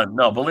not fun.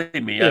 No, believe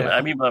me. Yeah.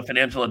 I'm even a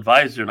financial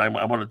advisor, and I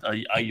want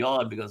to. I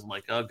yawn because I'm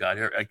like, oh god,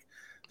 here,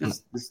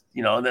 this,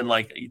 and then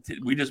like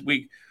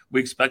we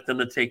expect them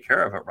to take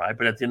care of it, right?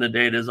 But at the end of the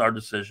day, it is our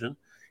decision.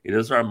 It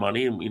is our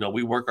money, and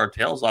we work our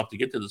tails off to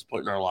get to this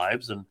point in our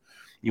lives, and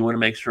you want to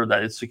make sure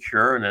that it's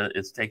secure and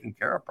it's taken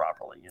care of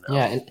properly.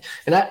 Yeah,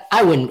 and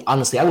I wouldn't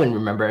honestly, I wouldn't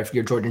remember if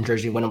your Jordan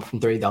jersey went up from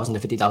 30,000 to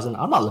 50,000.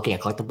 I'm not looking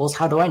at collectibles.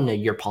 How do I know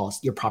your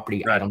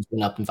property Right. items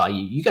went up in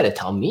value? You got to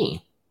tell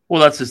me.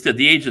 Well, that's just it.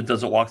 The agent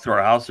doesn't walk through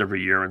our house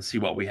every year and see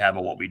what we have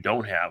and what we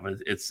don't have.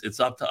 It's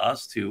up to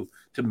us to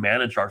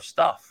manage our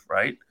stuff,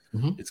 right?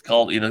 Mm-hmm. It's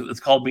called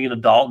being an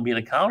adult and being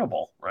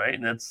accountable, right?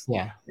 And it's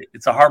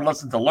a hard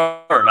lesson to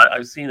learn.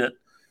 I've seen it.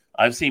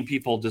 I've seen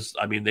people just,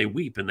 they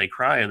weep and they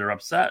cry and they're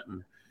upset,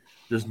 and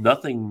there's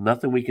nothing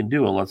we can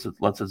do unless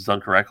it's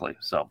done correctly.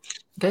 So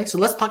okay, so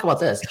let's talk about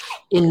this.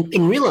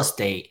 In real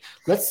estate,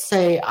 let's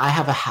say I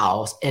have a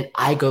house and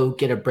I go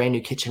get a brand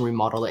new kitchen,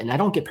 remodel it, and I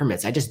don't get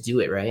permits. I just do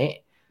it,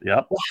 right?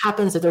 Yep. What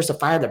happens if there's a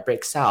fire that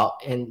breaks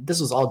out? And this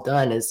was all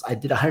done is I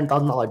did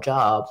 $100,000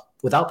 job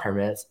without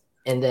permits.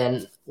 And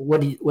then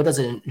what does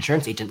an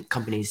insurance agent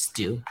companies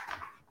do?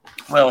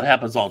 Well, it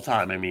happens all the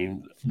time.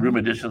 Room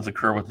additions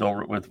occur with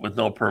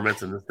no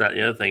permits, and that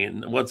the other thing.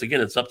 And once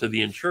again, it's up to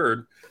the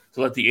insured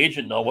to let the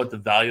agent know what the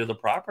value of the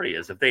property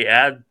is. If they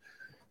add,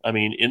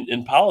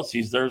 in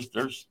policies, there's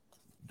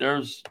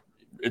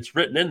it's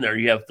written in there.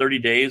 You have 30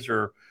 days,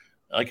 or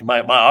like my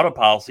auto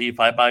policy. If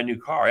I buy a new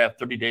car, I have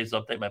 30 days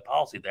to update my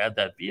policy to add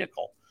that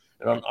vehicle.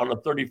 And on the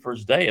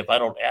 31st day, if I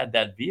don't add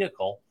that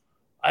vehicle,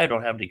 I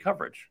don't have any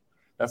coverage.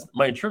 That's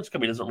my insurance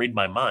company doesn't read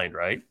my mind,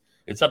 right?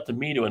 It's up to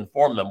me to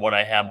inform them what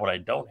I have, what I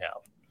don't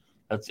have.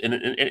 That's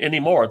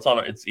anymore. It's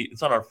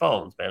on our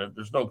phones, man.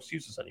 There's no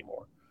excuses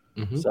anymore.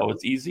 Mm-hmm. So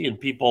it's easy. And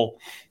people,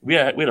 we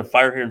had a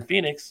fire here in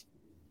Phoenix.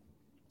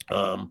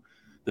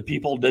 The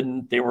people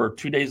they were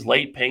 2 days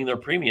late paying their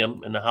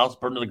premium, and the house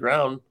burned to the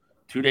ground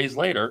 2 days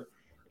later.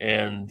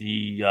 And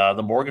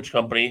the mortgage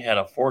company had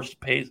a forced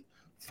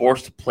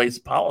place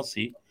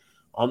policy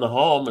on the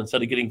home.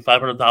 Instead of getting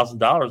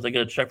 $500,000, they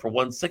get a check for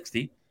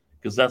 $160,000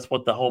 because that's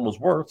what the home was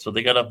worth. So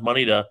they got enough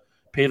money to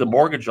pay the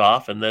mortgage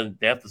off, and then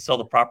they have to sell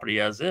the property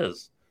as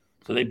is.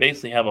 So they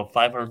basically have a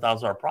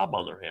 $500,000 problem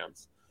on their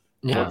hands.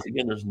 Yeah. Once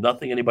again, there's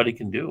nothing anybody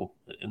can do,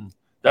 and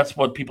that's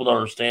what people don't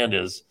understand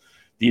is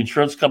the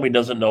insurance company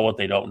doesn't know what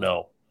they don't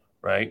know,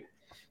 right?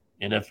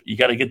 And if you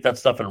got to get that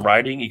stuff in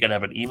writing, you got to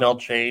have an email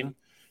chain,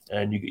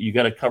 and you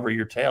got to cover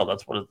your tail.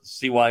 That's what it's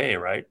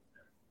CYA, right?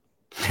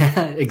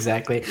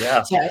 Exactly.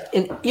 Yeah.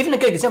 And even a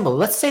good example,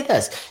 let's say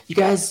this. You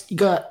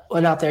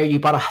went out there, you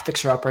bought a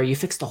fixer-upper, you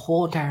fixed the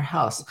whole entire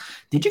house.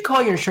 Did you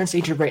call your insurance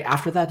agent right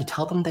after that to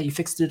tell them that you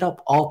fixed it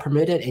up, all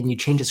permitted, and you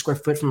changed the square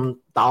foot from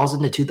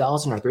 1,000 to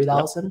 2,000 or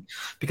 3,000? Yep.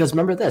 Because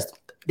remember this,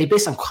 they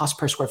base on cost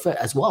per square foot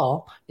as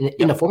well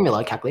in the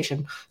formula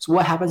calculation. So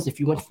what happens if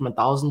you went from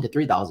 1,000 to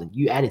 3,000?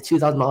 You added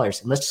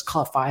 $2,000, and let's just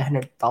call it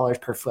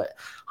 $500 per foot.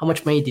 How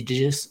much money did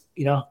you just,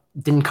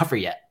 didn't cover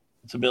yet?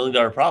 It's $1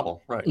 million problem,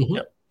 right? Mm-hmm.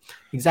 Yep.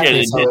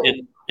 Exactly. Yeah,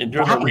 and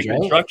during the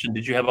reconstruction, right?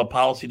 Did you have a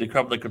policy to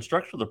cover the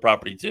construction of the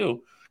property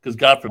too? Because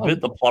God forbid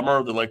the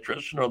plumber, the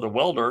electrician, or the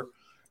welder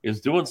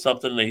is doing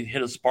something and they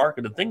hit a spark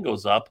and the thing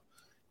goes up.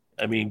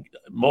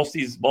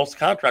 Most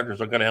contractors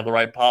aren't going to have the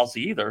right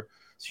policy either.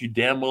 So you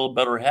damn well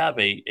better have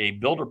a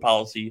builder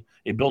policy,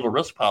 a builder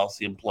risk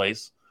policy in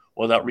place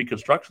while that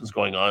reconstruction is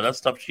going on. That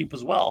stuff's cheap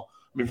as well.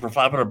 For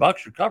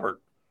 $500, you're covered.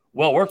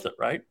 Well worth it,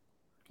 right?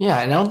 Yeah,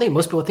 and I don't think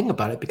most people think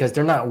about it because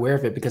they're not aware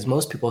of it because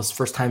most people's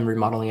first time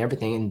remodeling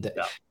everything. And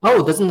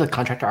doesn't the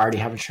contractor already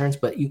have insurance?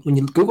 But when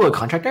you Google a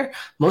contractor,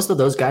 most of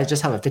those guys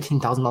just have a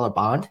 $15,000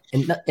 bond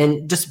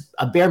and just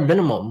a bare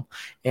minimum.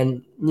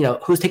 And,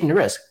 who's taking the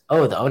risk?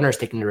 Oh, the owner's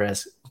taking the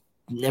risk.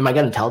 Am I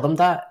going to tell them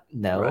that?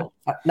 No,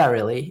 right. Not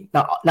really.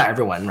 Not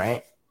everyone,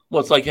 right?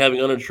 Well, it's like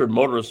having uninsured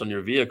motorists on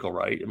your vehicle,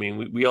 right?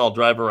 We all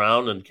drive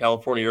around in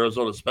California,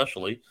 Arizona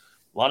especially.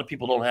 A lot of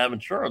people don't have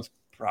insurance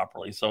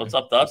properly. So it's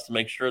up to us to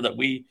make sure that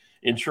we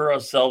insure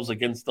ourselves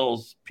against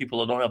those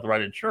people that don't have the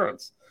right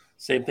insurance.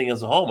 Same thing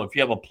as a home. If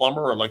you have a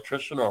plumber or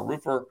electrician or a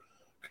roofer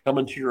come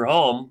into your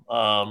home,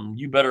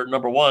 you better,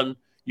 number one,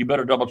 you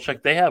better double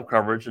check they have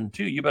coverage. And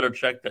two, you better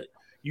check that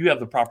you have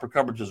the proper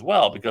coverage as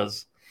well,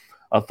 because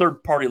a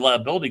third party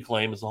liability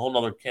claim is a whole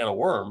nother can of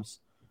worms.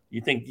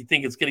 You think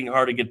it's getting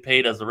hard to get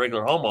paid as a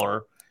regular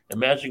homeowner.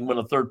 Imagine when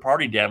a third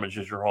party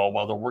damages your home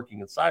while they're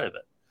working inside of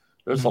it.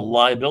 There's a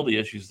liability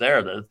issues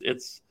there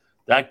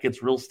that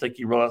gets real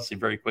sticky, real nasty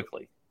very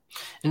quickly.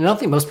 And I don't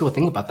think most people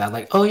think about that.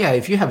 Like, oh yeah,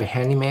 if you have a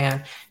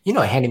handyman,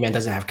 a handyman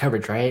doesn't have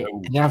coverage, right?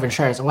 And they have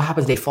insurance. And what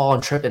happens? They fall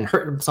and trip and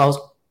hurt themselves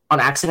on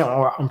accident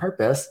or on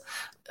purpose.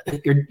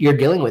 You're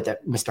dealing with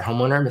it, Mr.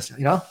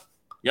 Homeowner,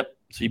 Yep.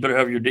 So you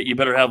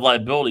better have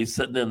liability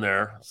sitting in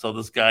there. So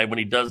this guy, when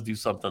he does do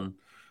something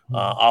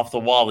off the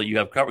wall, that you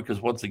have covered.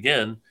 Because once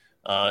again,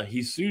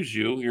 he sues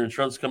you. Your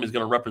insurance company is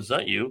going to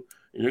represent you,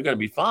 and you're going to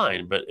be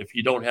fine. But if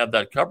you don't have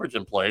that coverage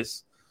in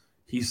place,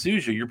 he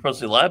sues you. You're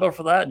personally liable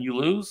for that, and you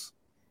lose.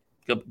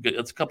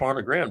 It's a couple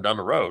 $100,000 down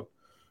the road.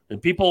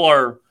 And people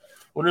are,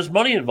 when there's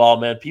money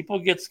involved, man, people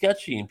get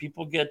sketchy and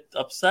people get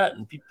upset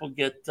and people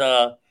get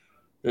a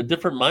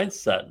different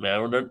mindset,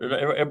 man. When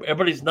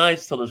everybody's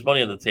nice till there's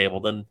money on the table,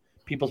 then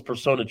people's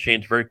persona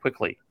change very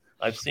quickly.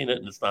 I've seen it,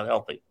 and it's not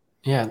healthy.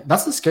 Yeah,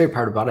 that's the scary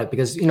part about it,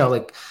 because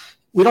like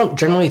we don't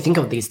generally think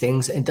of these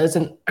things. It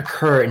doesn't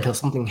occur until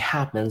something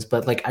happens.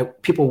 But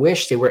like people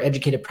wish they were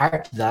educated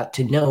prior to that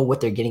to know what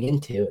they're getting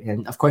into.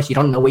 And of course, you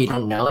don't know what you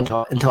don't know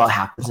until it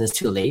happens and it's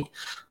too late.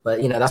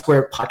 But that's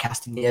where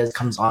podcasting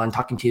comes on,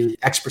 talking to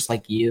experts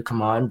like you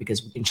come on,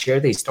 because we can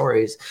share these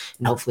stories,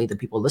 and hopefully the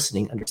people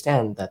listening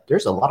understand that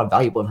there's a lot of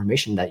valuable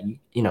information that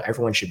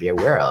everyone should be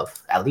aware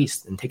of, at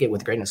least, and take it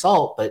with a grain of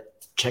salt, but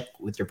check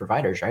with your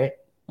providers, right?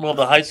 Well,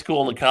 the high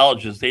school and the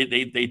colleges, they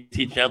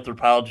teach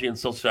anthropology and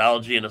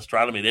sociology and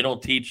astronomy. They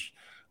don't teach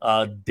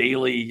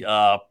daily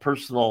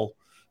personal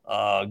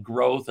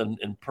growth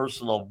and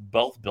personal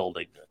wealth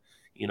building.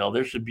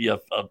 There should be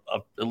at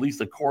least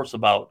a course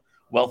about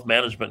wealth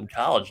management in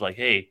college. Like,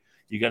 hey,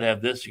 you got to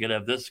have this, you got to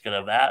have this, you got to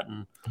have that,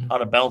 and how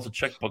to balance a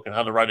checkbook and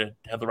how to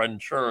have the right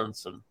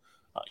insurance, and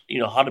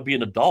how to be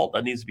an adult.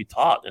 That needs to be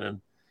taught,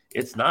 and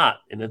it's not,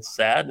 and it's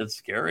sad and it's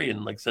scary.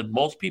 And like I said,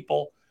 most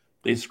people,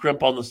 they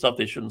scrimp on the stuff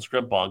they shouldn't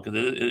scrimp on because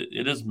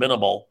it is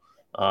minimal,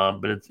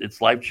 but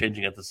it's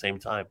life-changing at the same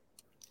time.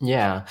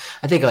 Yeah,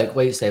 I think like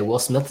what you say, Will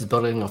Smith is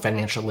building a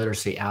financial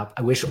literacy app.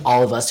 I wish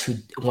all of us who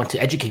want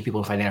to educate people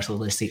in financial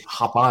literacy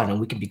hop on, and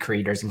we can be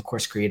creators and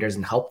course creators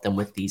and help them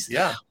with these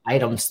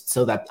items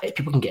so that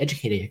people can get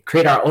educated.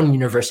 Create our own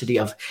university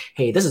of,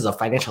 hey, this is a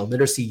financial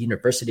literacy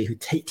university who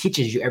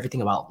teaches you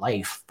everything about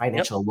life,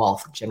 financial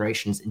wealth,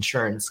 generations,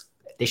 insurance.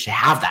 They should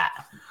have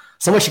that.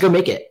 Someone should go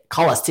make it.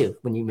 Call us too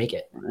when you make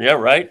it. Yeah,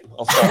 right.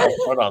 I'll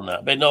start on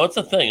that. But no, it's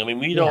a thing. I mean,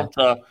 we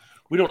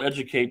don't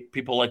educate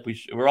people like we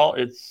should. We're all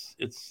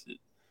it's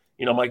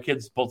my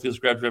kids both just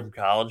graduated from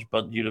college,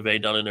 but U of A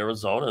down in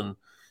Arizona,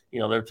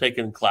 and they're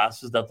taking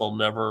classes that they'll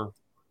never.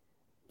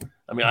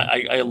 I mean,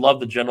 I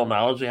love the general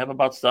knowledge they have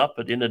about stuff,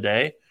 but in the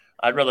day,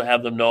 I'd rather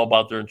have them know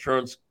about their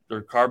insurance,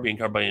 their car being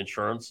covered by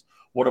insurance,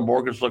 what a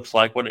mortgage looks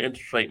like, what an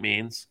interest rate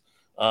means,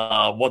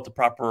 what the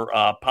proper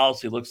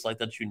policy looks like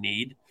that you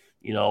need.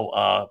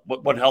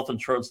 What health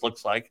insurance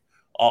looks like,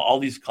 all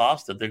these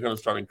costs that they're going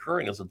to start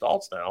incurring as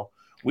adults now.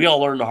 We all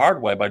learn the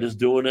hard way by just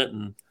doing it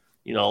and,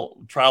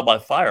 trial by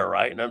fire,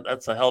 right? And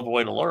that's a hell of a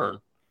way to learn,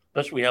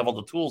 especially when we have all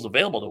the tools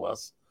available to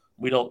us.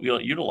 We don't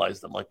utilize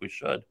them like we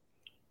should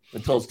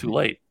until it's too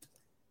late.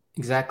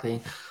 Exactly.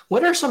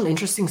 What are some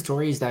interesting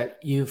stories that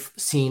you've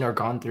seen or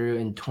gone through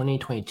in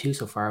 2022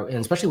 so far, and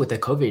especially with the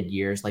COVID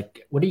years?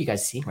 Like, what are you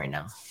guys seeing right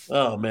now?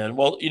 Oh man,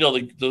 well,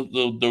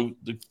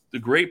 the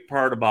great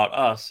part about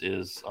us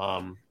is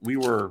we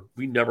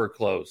never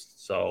closed.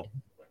 So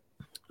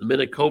the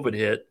minute COVID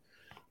hit,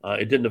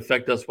 it didn't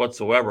affect us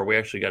whatsoever. We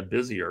actually got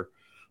busier.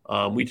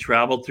 We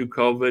traveled through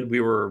COVID. We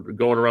were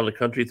going around the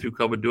country through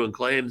COVID doing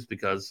claims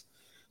because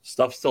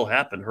stuff still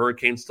happened.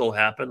 Hurricanes still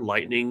happened.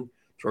 Lightning.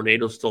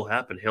 Tornadoes still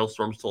happen,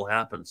 hailstorms still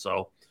happen.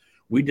 So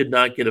we did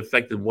not get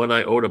affected one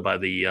iota by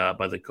the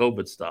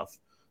COVID stuff,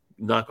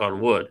 knock on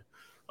wood.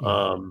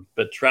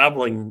 But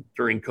traveling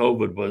during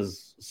COVID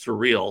was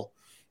surreal.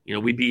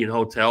 We'd be in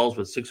hotels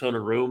with 600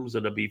 rooms,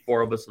 and there'd be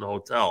four of us in a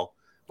hotel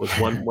with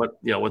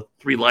with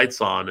three lights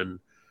on,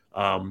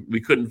 and we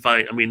couldn't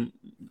find. I mean,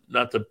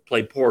 not to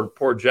play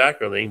poor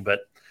Jack or anything, but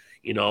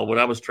when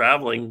I was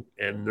traveling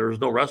and there was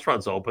no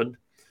restaurants open.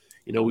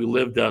 We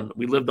lived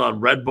on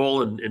Red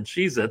Bull and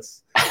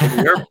Cheez-Its in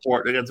the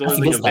airport, and that's the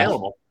only thing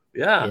available.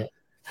 Yeah,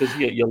 because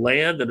you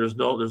land and there's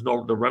no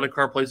the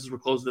rent-a-car places were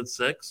closing at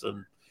 6,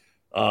 and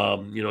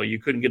you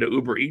couldn't get an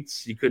Uber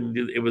Eats. You couldn't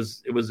do it.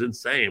 Was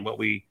insane what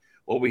we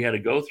had to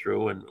go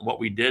through and what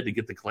we did to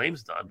get the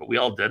claims done. But we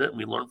all did it and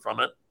we learned from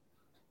it.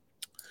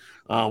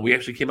 We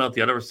actually came out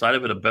the other side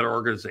of it a better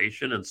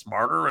organization and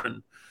smarter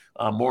and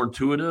more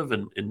intuitive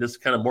and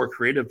just kind of more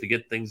creative to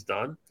get things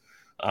done.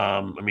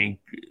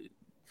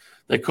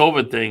 The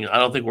COVID thing, I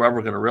don't think we're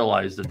ever going to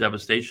realize the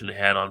devastation it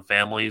had on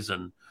families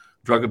and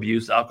drug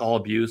abuse, alcohol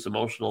abuse,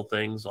 emotional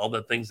things, all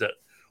the things that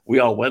we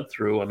all went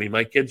through. I mean,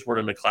 my kids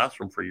weren't in the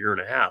classroom for a year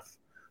and a half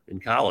in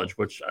college,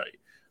 which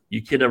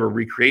you can never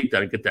recreate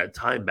that and get that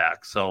time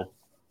back. So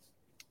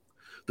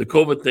the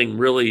COVID thing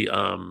really,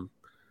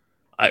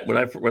 when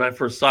I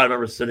first saw it, I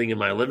remember sitting in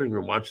my living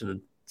room watching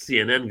the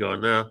CNN going,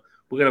 nah,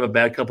 we're going to have a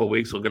bad couple of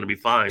weeks. We're going to be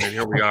fine. And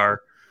here we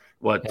are.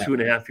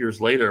 2.5 years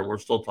later, and we're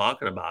still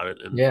talking about it.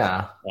 And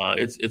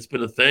it's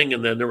been a thing.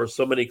 And then there were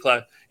so many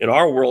in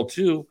our world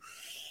too.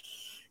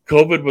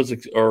 COVID was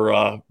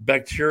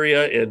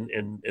bacteria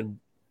and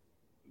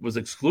was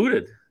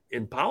excluded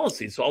in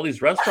policy. So all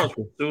these restaurants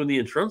were suing the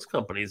insurance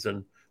companies,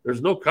 and there's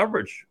no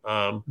coverage.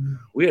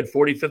 We had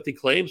 40, 50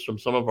 claims from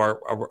some of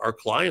our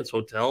clients,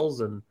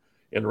 hotels and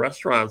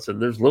restaurants, and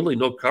there's literally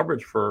no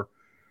coverage for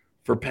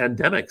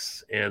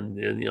pandemics. And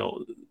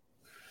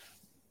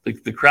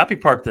the crappy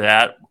part to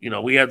that,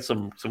 we had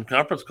some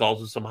conference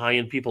calls with some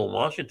high-end people in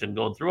Washington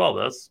going through all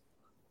this.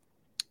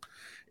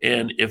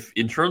 And if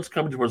insurance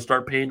companies were to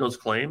start paying those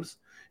claims,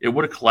 it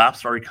would have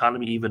collapsed our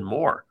economy even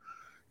more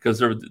because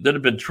there'd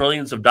have been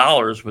trillions of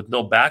dollars with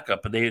no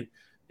backup, and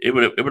it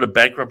would have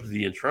bankrupted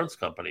the insurance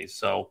companies.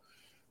 So,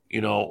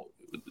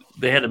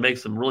 they had to make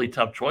some really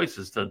tough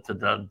choices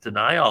to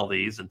deny all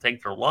these and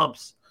take their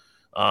lumps,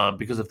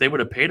 because if they would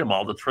have paid them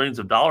all, the trillions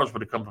of dollars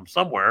would have come from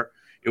somewhere.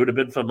 It would have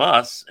been from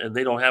us, and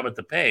they don't have it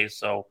to pay.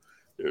 So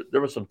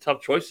there were some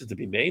tough choices to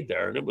be made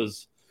there, and it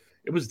was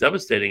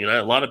devastating. And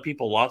a lot of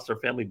people lost their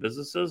family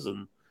businesses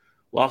and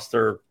lost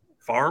their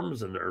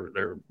farms and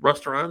their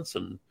restaurants,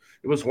 and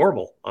it was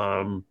horrible.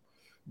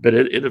 But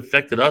it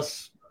affected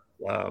us,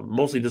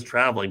 mostly just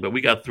traveling, but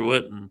we got through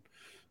it and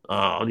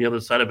on the other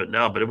side of it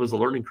now. But it was a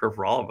learning curve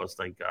for all of us.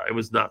 Thank God. It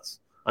was nuts.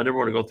 I never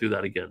want to go through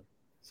that again.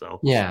 So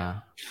yeah,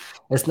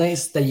 it's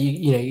nice that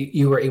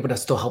you were able to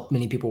still help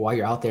many people while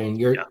you're out there, and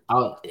you're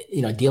out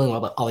dealing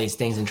with all these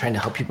things and trying to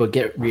help people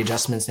get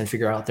readjustments and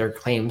figure out their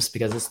claims,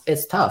 because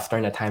it's tough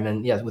during that time.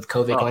 And with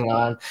COVID going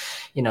on,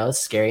 it's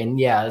scary, and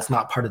it's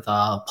not part of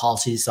the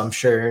policy. So I'm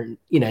sure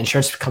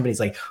insurance companies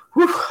like,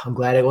 whew, I'm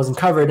glad it wasn't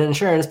covered in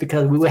insurance,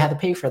 because we would have to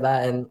pay for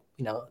that, and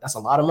that's a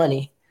lot of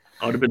money.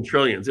 It would have been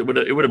trillions. It would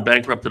have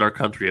bankrupted our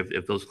country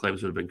if those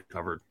claims would have been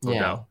covered. No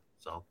doubt.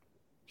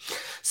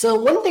 So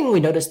one thing we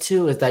noticed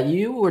too is that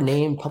you were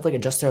named Public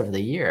Adjuster of the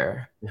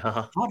Year.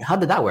 How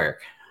did that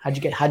work? How'd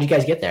you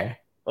guys get there?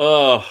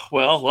 Well,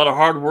 a lot of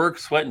hard work,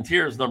 sweat, and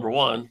tears. Number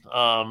one.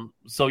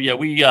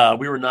 We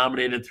were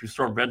nominated through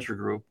Storm Venture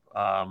Group.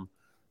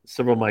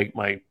 Several of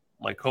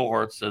my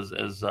cohorts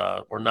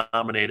were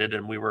nominated,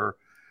 and we were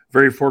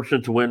very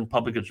fortunate to win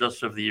Public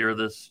Adjuster of the Year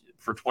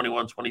for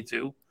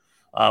 21-22.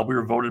 We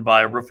were voted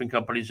by roofing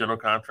companies, general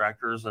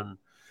contractors, and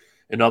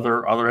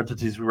other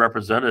entities we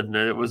represented. And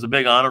it was a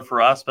big honor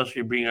for us,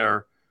 especially being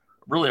our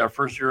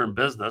first year in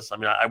business. I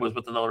mean, I was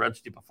with another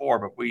entity before,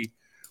 but we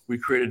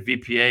created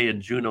VPA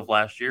in June of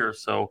last year.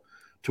 So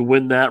to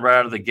win that right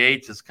out of the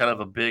gates is kind of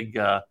a big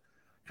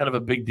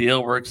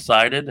deal. We're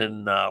excited,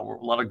 and a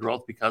lot of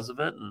growth because of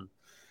it. And,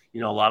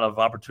 a lot of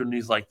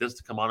opportunities like this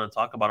to come on and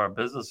talk about our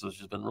business, which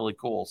has been really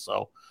cool.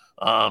 So,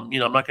 I'm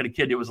not going to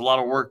kid you. It was a lot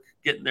of work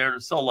getting there.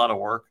 There's still a lot of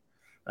work,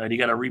 and you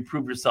got to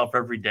reprove yourself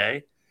every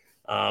day.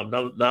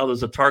 Now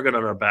there's a target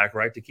on our back,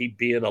 right, to keep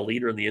being a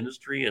leader in the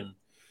industry and,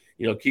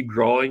 keep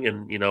growing.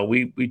 And,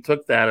 we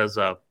took that as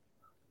I'll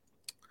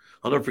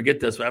never forget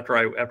this.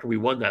 After we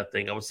won that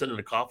thing, I was sitting in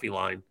a coffee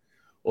line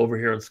over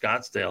here in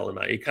Scottsdale, and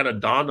it kind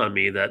of dawned on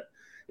me that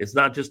it's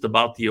not just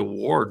about the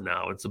award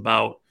now. It's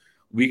about,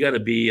 we got to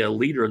be a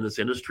leader in this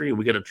industry, and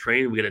we got to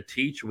train, we got to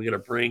teach, and we got to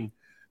bring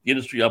the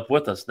industry up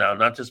with us now,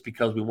 not just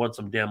because we won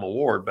some damn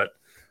award, but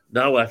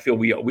now I feel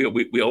we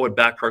owe it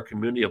back to our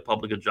community of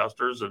public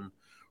adjusters and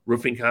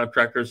roofing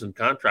contractors and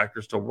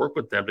contractors to work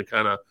with them to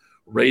kind of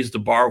raise the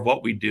bar of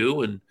what we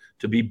do and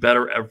to be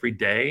better every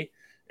day.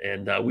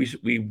 And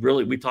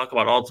we talk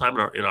about all the time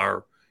in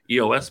our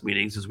EOS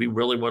meetings is we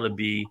really want to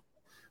be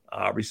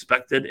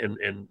respected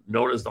and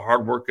known as the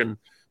hardworking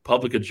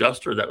public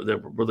adjuster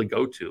that we're the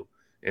go-to.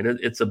 And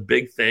it's a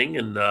big thing.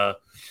 And,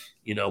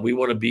 we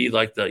want to be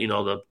like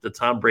the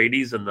Tom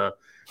Brady's and the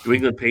New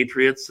England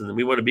Patriots. And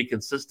we want to be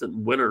consistent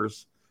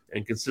winners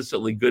and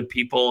consistently good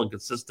people and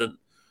consistent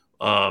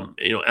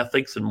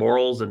ethics and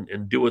morals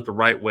and do it the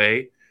right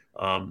way.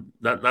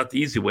 Not the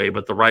easy way,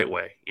 but the right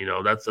way.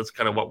 That's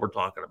kind of what we're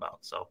talking about.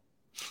 So.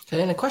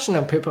 And the question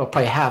that people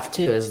probably have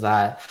too is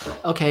that,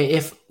 okay,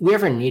 if we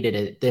ever needed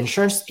it, the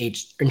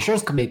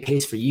insurance company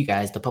pays for you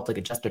guys, the public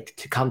adjuster,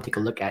 to come take a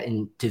look at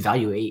and to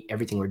evaluate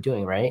everything we're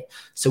doing, right?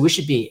 So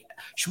should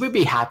we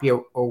be happy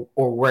or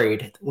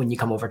worried when you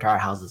come over to our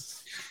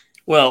houses?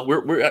 Well,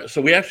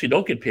 we actually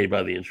don't get paid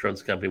by the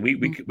insurance company.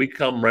 We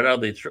come right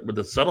out of with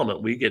the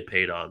settlement we get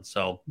paid on.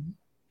 So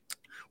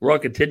we're on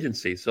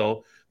contingency.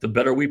 So the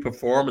better we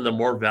perform and the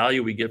more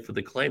value we get for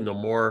the claim, the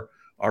more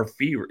our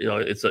fee.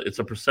 It's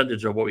a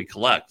percentage of what we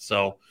collect.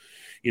 So,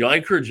 I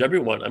encourage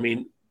everyone. I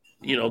mean,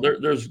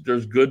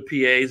 there's good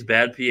PAs,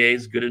 bad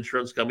PAs, good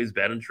insurance companies,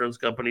 bad insurance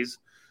companies,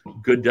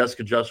 good desk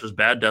adjusters,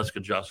 bad desk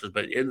adjusters.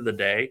 But at the end of the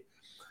day,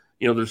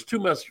 there's too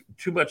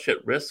much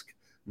at risk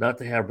not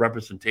to have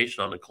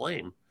representation on a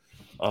claim.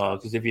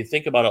 Because if you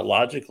think about it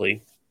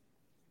logically,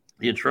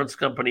 the insurance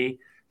company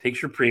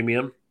takes your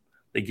premium,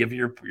 they give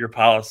you your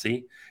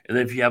policy, and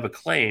then if you have a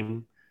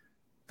claim,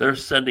 they're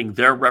sending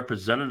their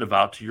representative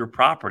out to your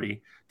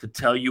property to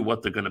tell you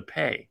what they're going to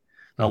pay.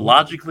 Now,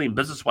 logically and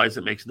business-wise,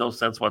 it makes no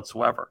sense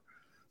whatsoever.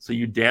 So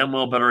you damn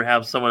well better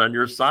have someone on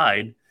your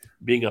side,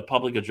 being a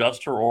public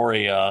adjuster or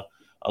a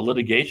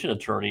litigation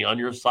attorney on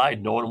your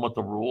side, knowing what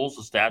the rules,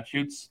 the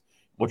statutes,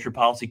 what your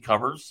policy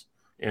covers,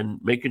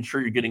 and making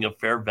sure you're getting a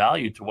fair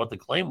value to what the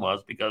claim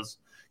was, because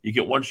you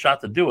get one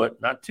shot to do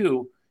it, not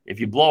two. If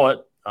you blow it,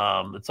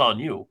 it's on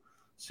you.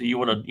 So you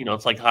want to,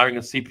 it's like hiring a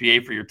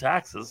CPA for your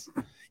taxes.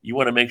 You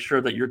want to make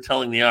sure that you're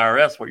telling the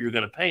IRS what you're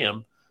going to pay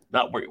them, you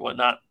don't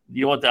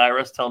want the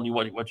IRS telling you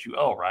what you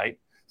owe, right?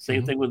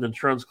 Same thing with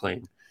insurance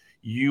claim.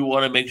 You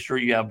want to make sure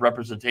you have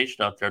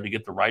representation out there to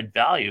get the right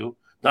value,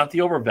 not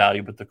the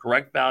overvalue, but the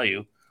correct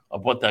value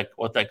of what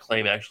that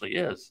claim actually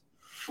is.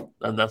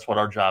 And that's what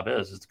our job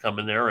is to come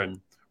in there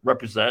and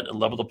represent and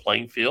level the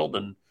playing field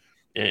and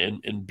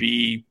and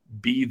be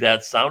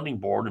that sounding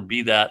board and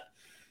be that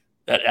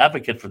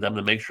advocate for them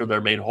to make sure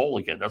they're made whole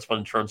again. That's what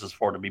insurance is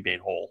for, to be made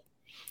whole.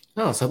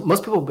 Oh, so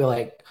most people will be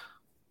like,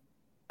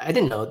 I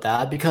didn't know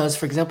that because,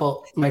 for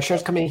example, my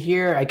insurance company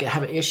here, I could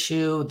have an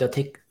issue. They'll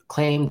take a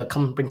claim. They'll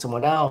come bring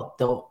someone out.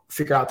 They'll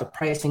figure out the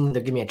pricing.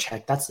 They'll give me a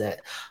check. That's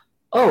it.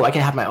 Oh, I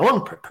can have my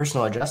own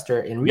personal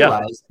adjuster and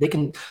realize they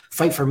can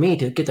fight for me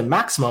to get the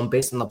maximum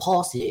based on the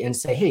policy and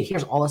say, hey,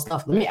 here's all this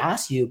stuff. Let me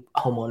ask you,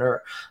 homeowner,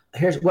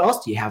 here's what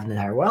else do you have in the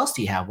tire? What else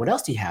do you have? What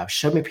else do you have?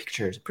 Show me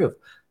pictures, proof.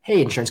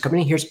 Hey, insurance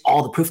company, here's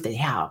all the proof they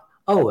have.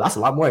 Oh, that's a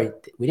lot more.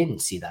 We didn't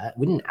see that.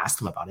 We didn't ask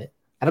them about it.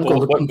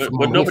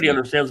 What nobody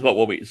understands about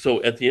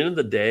so at the end of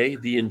the day,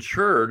 the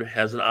insured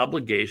has an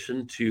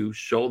obligation to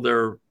show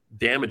their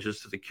damages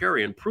to the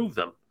carrier and prove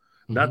them,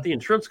 not the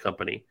insurance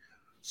company.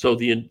 So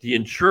the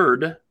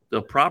insured,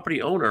 the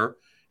property owner,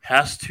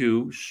 has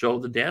to show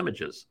the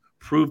damages,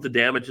 prove the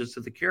damages to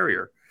the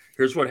carrier.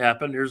 Here's what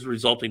happened. Here's the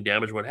resulting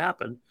damage. What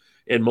happened?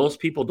 And most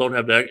people don't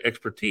have that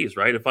expertise,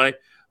 right? If I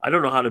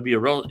don't know how to be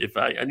if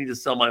I need to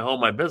sell my home,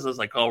 my business,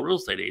 I call a real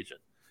estate agent.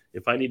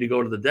 If I need to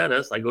go to the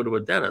dentist, I go to a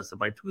dentist if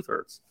my tooth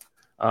hurts.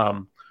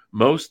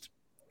 Most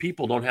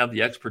people don't have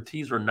the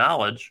expertise or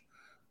knowledge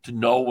to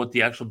know what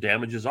the actual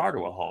damages are to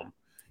a home.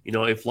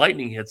 If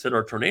lightning hits it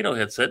or a tornado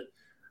hits it,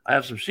 I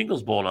have some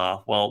shingles blown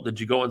off. Well, did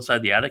you go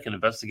inside the attic and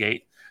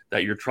investigate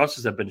that your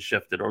trusses have been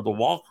shifted or the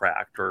wall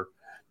cracked or,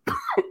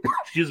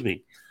 excuse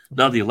me,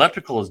 now the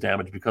electrical is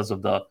damaged because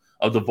of the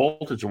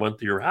voltage that went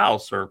through your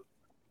house or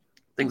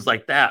things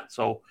like that.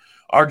 So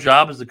our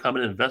job is to come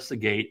and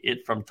investigate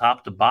it from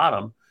top to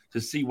bottom to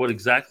see what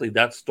exactly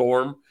that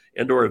storm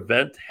and or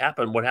event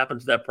happened, what happened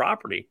to that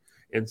property.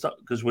 And so,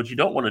 because what you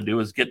don't want to do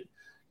is get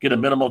a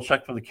minimal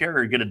check from the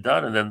carrier, get it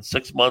done, and then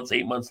 6 months,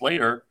 8 months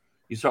later,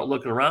 you start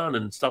looking around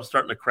and stuff's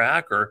starting to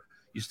crack or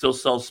you still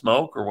sell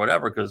smoke or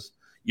whatever because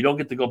you don't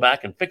get to go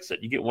back and fix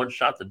it. You get one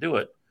shot to do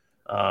it.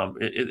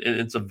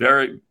 It's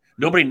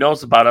nobody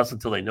knows about us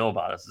until they know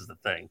about us is the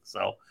thing.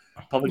 So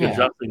public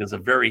adjusting is a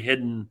very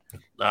hidden,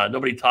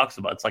 nobody talks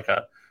about. It's like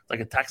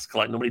a tax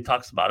collector. Nobody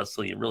talks about us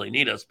until you really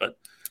need us. But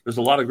there's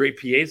a lot of great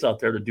PAs out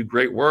there that do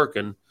great work.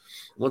 And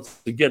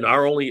once again,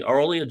 our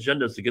only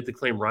agenda is to get the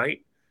claim right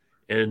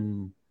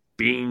and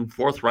being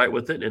forthright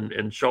with it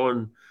and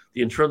showing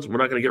the insurance we're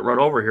not going to get run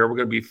over here. We're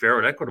going to be fair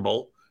and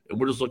equitable, and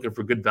we're just looking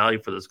for good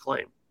value for this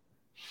claim.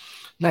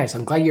 Nice.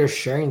 I'm glad you're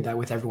sharing that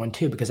with everyone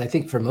too, because I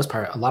think for the most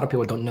part, a lot of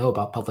people don't know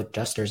about public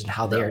adjusters and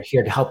how they are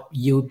here to help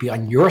you be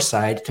on your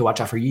side to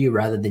watch out for you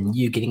rather than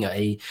you getting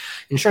a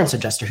insurance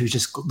adjuster who's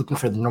just looking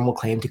for the normal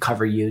claim to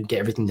cover you, get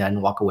everything done,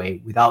 and walk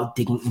away without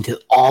digging into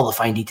all the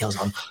fine details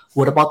on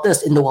what about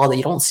this in the wall that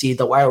you don't see,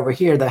 the wire over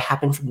here that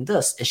happened from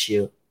this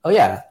issue. Oh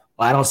yeah,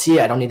 well, I don't see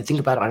it. I don't need to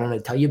think about it. I don't need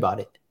to tell you about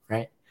it,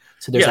 right?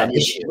 So there's that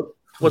issue.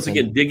 Once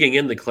again, digging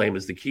in the claim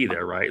is the key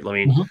there, right? I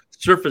mean,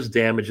 surface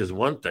damage is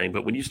one thing,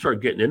 but when you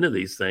start getting into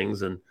these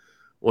things, and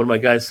one of my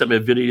guys sent me a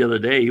video the other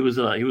day. He was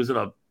in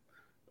a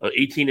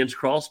 18-inch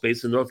crawl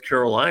space in North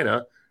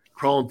Carolina,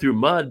 crawling through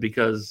mud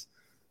because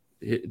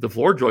the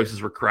floor joists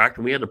were cracked,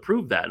 and we had to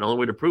prove that. And the only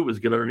way to prove it is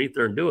get underneath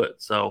there and do it.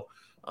 So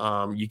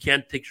you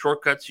can't take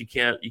shortcuts. You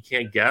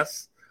can't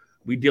guess.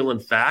 We deal in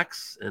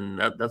facts, and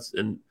that's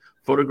in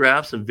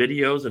photographs and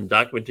videos and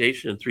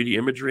documentation and 3D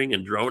imaging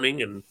and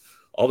droning and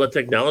all the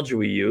technology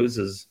we use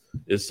is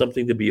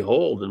something to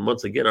behold. And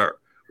once again, when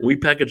we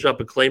package up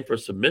a claim for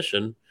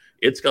submission,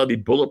 it's got to be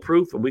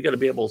bulletproof, and we got to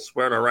be able to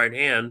swear in our right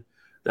hand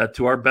that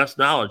to our best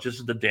knowledge, this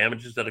is the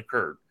damages that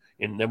occurred.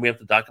 And then we have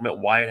to document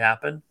why it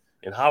happened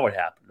and how it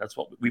happened. That's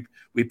what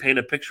we paint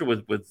a picture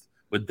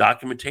with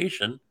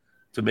documentation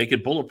to make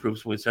it bulletproof.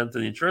 So we send it to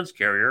the insurance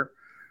carrier.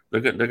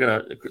 They're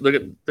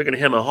gonna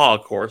hem and haw,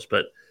 of course,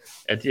 but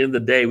at the end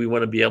of the day, we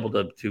want to be able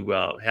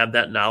to have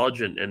that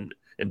knowledge and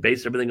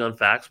base everything on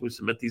facts. We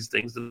submit these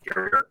things to the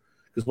carrier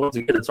because once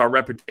again, it's our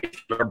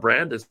reputation, our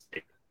brand is.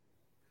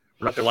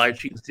 We're not going to lie,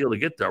 cheat, and steal to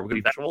get there. We're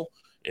going to be factual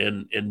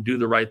and do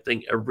the right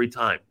thing every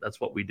time.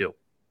 That's what we do.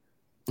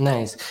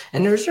 Nice.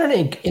 And is there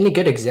any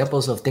good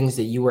examples of things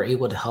that you were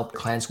able to help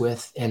clients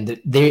with, and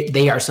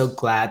they are so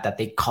glad that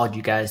they called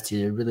you guys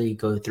to really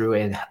go through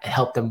and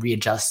help them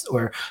readjust,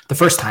 or the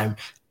first time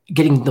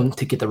getting them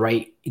to get the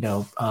right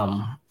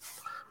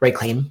right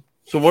claim?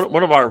 So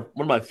one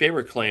of my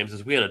favorite claims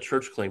is we had a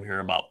church claim here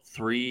about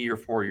 3 or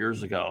 4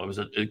 years ago. It was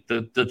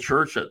the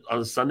church on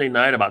a Sunday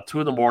night about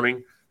 2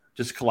 a.m.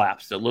 just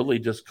collapsed. It literally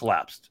just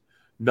collapsed.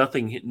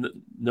 Nothing,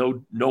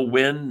 no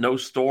wind, no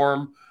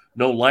storm,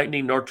 no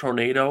lightning, no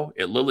tornado.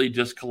 It literally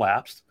just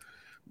collapsed.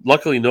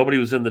 Luckily, nobody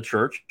was in the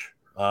church,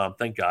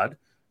 thank God.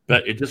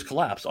 But it just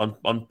collapsed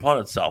upon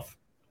itself.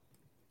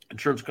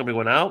 Insurance company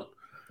went out,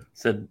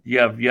 said, you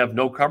have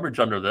no coverage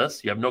under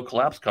this. You have no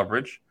collapse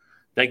coverage.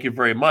 Thank you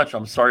very much.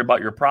 I'm sorry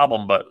about your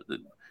problem, but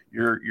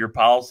your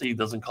policy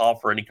doesn't call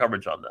for any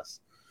coverage on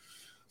this.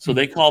 So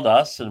they called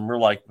us, and we're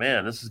like,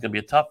 man, this is going to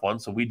be a tough one.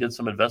 So we did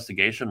some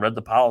investigation, read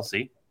the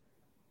policy.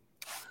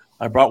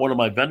 I brought one of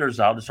my vendors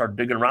out and started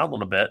digging around a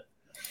little bit,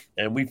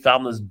 and we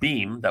found this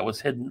beam that was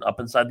hidden up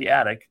inside the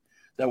attic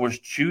that was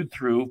chewed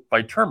through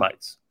by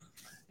termites.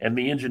 And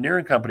the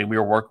engineering company we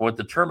were working with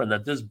determined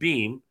that this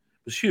beam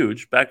was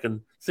huge. Back in,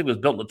 I think it was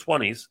built in the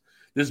 20s.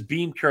 This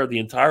beam carried the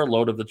entire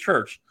load of the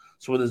church.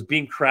 So when this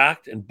beam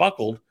cracked and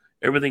buckled,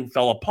 everything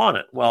fell upon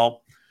it.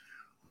 Well,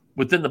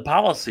 within the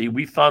policy,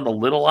 we found a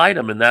little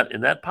item in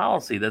that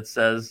policy that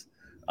says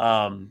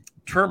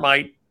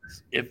termite,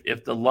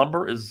 if the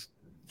lumber is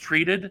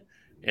treated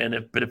and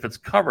if it's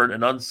covered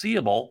and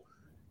unseeable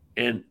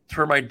and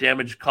termite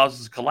damage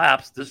causes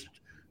collapse,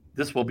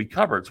 this will be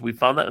covered. So we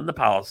found that in the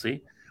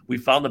policy. We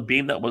found the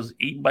beam that was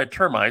eaten by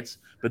termites,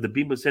 but the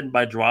beam was hidden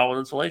by drywall and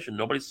insulation.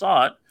 Nobody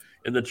saw it.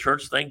 And the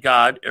church, thank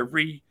God,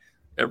 every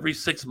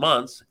 6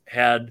 months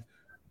had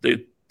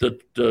the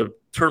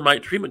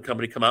termite treatment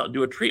company come out and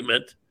do a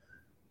treatment.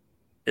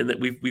 And that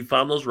we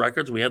found those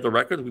records. We had the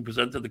records. We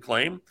presented the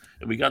claim,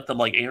 and we got them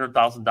like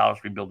 $800,000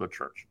 to rebuild their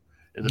church.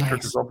 And the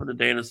church is open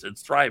today, and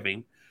it's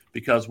thriving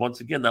because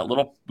once again,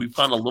 we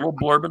found a little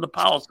blurb in the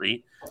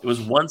policy. It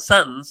was one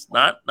sentence,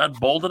 not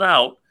bolded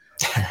out,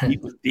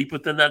 deep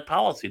within that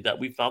policy that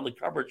we found the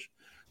coverage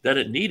that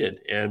it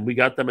needed, and we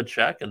got them a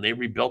check, and they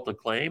rebuilt the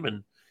claim.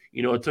 And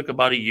it took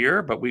about a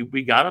year, but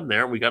we got them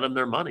there, and we got them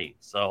their money.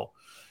 So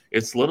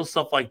it's little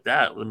stuff like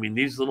that. I mean,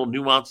 these little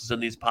nuances in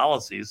these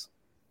policies.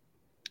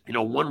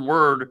 One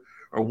word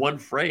or one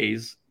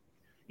phrase,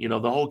 the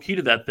whole key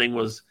to that thing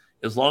was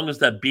as long as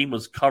that beam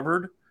was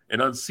covered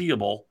and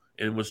unseeable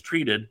and was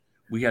treated,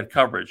 we had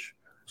coverage.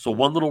 So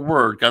one little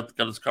word got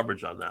us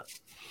coverage on that.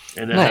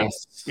 And then,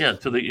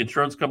 to the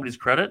insurance company's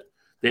credit,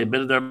 they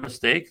admitted their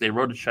mistake. They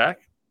wrote a check,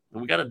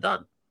 and we got it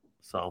done.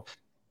 So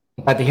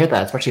glad to hear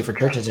that, especially for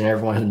churches and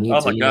everyone who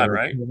needs it. Oh my God,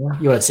 right?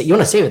 You want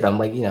to say with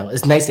them,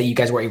 it's nice that you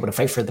guys were able to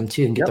fight for them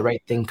too and get the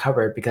right thing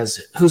covered,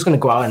 because who's going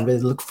to go out and really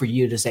look for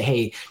you to say,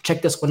 hey,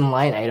 check this one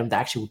line item that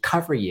actually would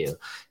cover you.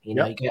 You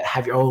can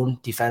have your own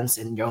defense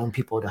and your own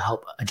people to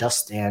help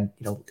adjust, and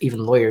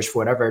even lawyers for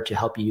whatever to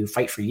help you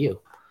fight for you.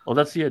 Well,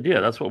 that's the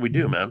idea. That's what we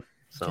do, man.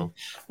 So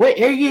what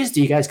areas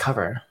do you guys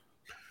cover?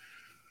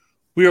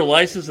 We are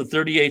licensed in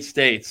 38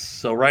 states.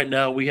 So right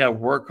now we have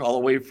work all the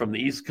way from the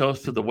East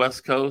Coast to the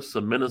West Coast,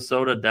 of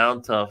Minnesota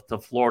down to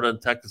Florida and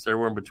Texas,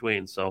 everywhere in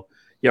between. So,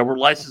 we're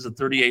licensed in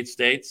 38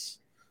 states.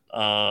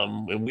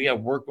 And we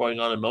have work going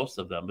on in most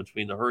of them,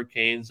 between the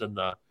hurricanes and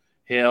the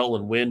hail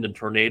and wind and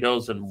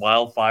tornadoes and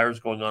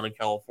wildfires going on in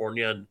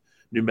California and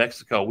New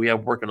Mexico. We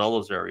have work in all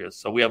those areas.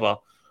 So we have a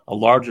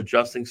large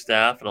adjusting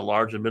staff and a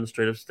large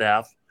administrative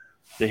staff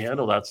to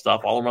handle that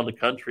stuff all around the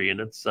country. And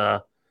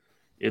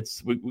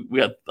we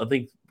had, I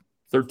think,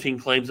 13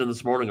 claims in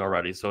this morning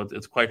already, so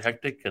it's quite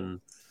hectic,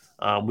 and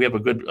we have a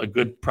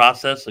good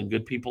process and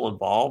good people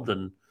involved,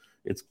 and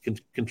it's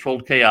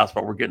controlled chaos,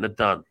 but we're getting it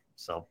done.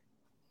 So,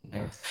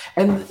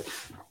 and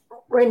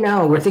right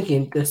now we're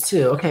thinking this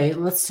too. Okay,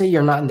 let's say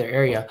you're not in their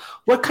area.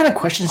 What kind of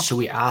questions should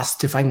we ask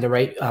to find the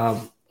right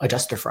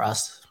adjuster for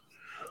us?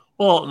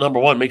 Well, number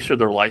one, make sure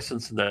they're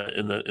licensed in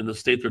the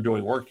state they're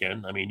doing work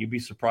in. I mean, you'd be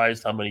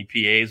surprised how many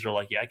PAs are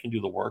like, yeah, I can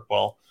do the work.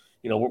 Well,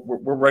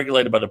 we're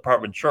regulated by the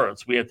Department of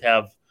Insurance. We have to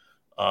have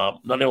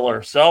not only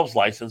ourselves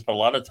licensed, but a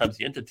lot of times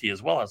the entity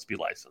as well has to be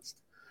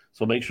licensed.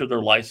 So make sure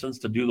they're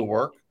licensed to do the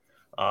work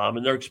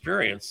and their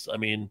experience. I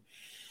mean,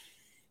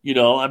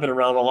 I've been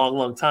around a long,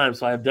 long time,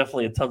 so I have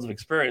definitely tons of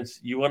experience.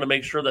 You want to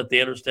make sure that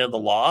they understand the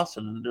loss,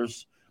 and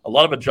there's a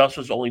lot of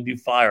adjusters only do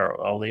fire.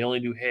 Oh, they only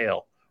do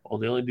hail. Oh,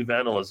 they only do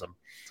vandalism.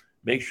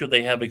 Make sure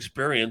they have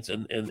experience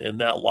in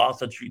that loss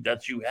that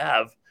you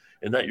have,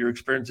 and that your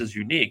experience is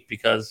unique,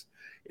 because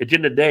at the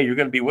end of the day, you're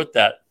going to be with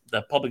that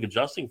public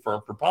adjusting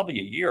firm for probably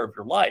a year of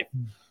your life.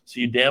 So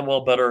you damn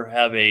well better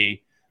have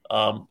a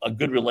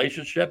good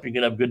relationship. You're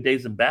going to have good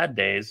days and bad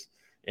days,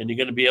 and you're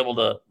going to be able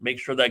to make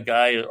sure that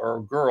guy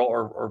or girl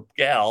or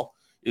gal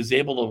is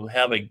able to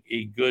have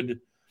a good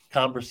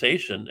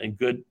conversation and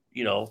good,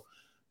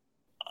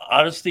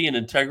 honesty and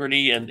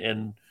integrity.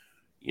 And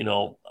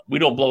we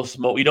don't blow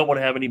smoke. You don't want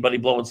to have anybody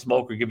blowing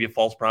smoke or give you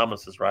false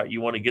promises, right? You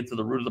want to get to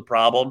the root of the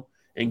problem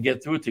and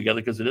get through it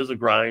together, because it is a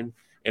grind.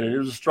 And it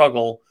is a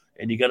struggle,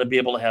 and you got to be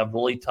able to have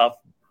really tough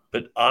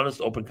but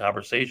honest, open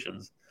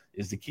conversations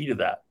is the key to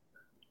that.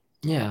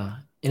 Yeah.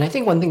 And I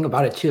think one thing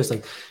about it too is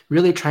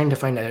really trying to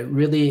find a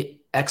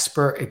really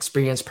expert,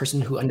 experienced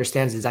person who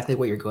understands exactly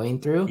what you're going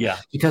through. Yeah.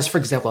 Because, for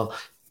example,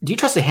 do you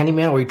trust a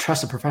handyman, or you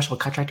trust a professional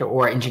contractor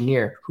or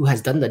engineer who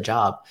has done the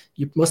job?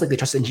 You most likely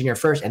trust the engineer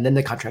first, and then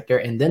the contractor,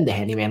 and then the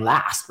handyman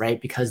last, right?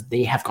 Because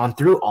they have gone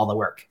through all the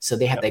work. So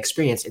they have the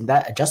experience, and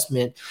that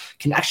adjustment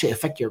can actually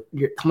affect your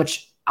how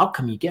much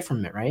outcome you get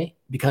from it, right?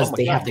 Because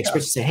they have the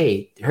experience to say,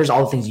 hey, here's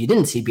all the things you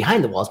didn't see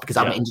behind the walls, because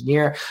I'm an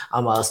engineer,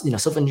 I'm a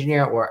civil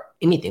engineer, or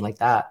anything like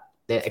that.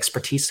 The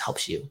expertise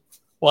helps you.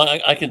 Well,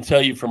 I can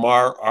tell you from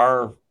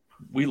our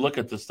we look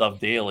at this stuff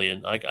daily,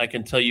 and I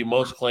can tell you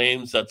most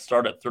claims that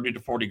start at 30 to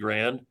 40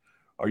 grand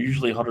are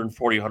usually $140,000,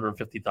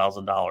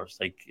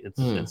 $150,000.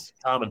 It's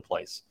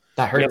commonplace.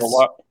 That hurts.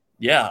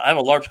 I have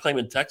a large claim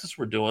in Texas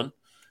we're doing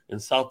in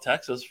South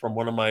Texas from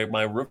one of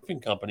my roofing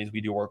companies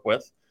we do work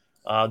with.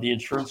 The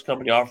insurance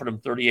company offered him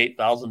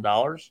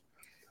 $38,000.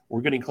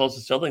 We're getting close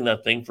to selling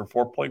that thing for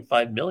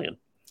 $4.5 million.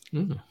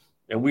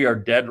 And we are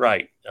dead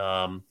right.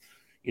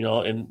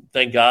 and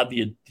thank God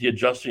the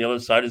adjuster on the other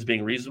side is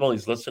being reasonable.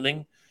 He's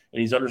listening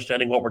and he's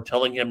understanding what we're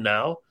telling him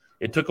now.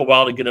 It took a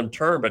while to get him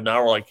turned, but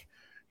now we're like,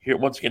 here,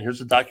 once again, here's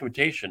the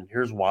documentation.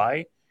 Here's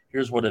why,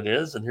 here's what it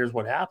is, and here's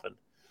what happened.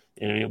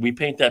 And we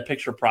paint that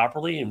picture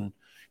properly, and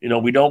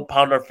we don't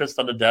pound our fist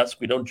on the desk.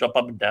 We don't jump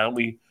up and down.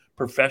 We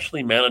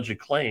professionally manage a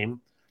claim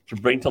to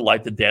bring to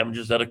light the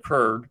damages that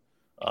occurred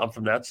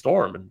from that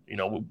storm.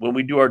 And when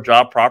we do our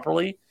job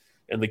properly,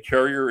 and the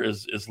carrier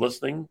is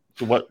listening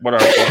to what we're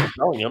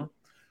telling them,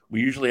 we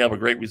usually have a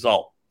great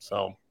result.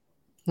 So.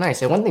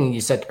 Nice. And one thing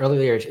you said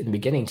earlier in the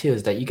beginning too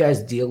is that you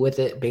guys deal with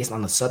it based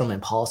on the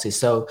settlement policy.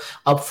 So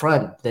up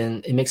front,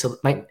 then it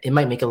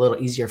might make it a little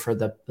easier for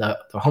the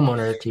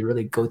homeowner to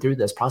really go through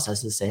this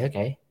process and say,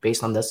 okay,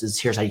 based on this,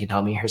 here's how you can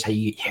help me. Here's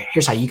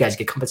how you guys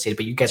get compensated,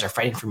 but you guys are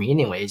fighting for me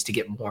anyways to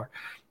get more.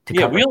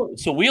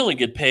 We only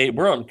get paid.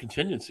 We're on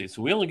contingency,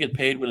 so we only get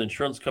paid when the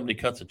insurance company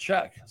cuts a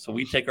check. So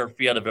we take our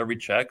fee out of every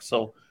check.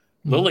 So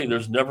literally,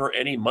 there's never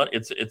any money.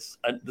 It's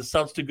this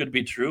sounds too good to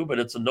be true, but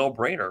it's a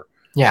no-brainer.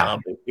 Yeah.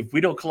 If we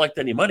don't collect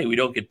any money, we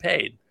don't get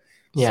paid.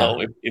 Yeah.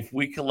 So if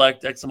we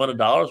collect X amount of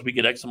dollars, we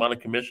get X amount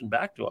of commission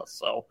back to us.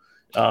 So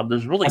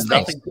there's really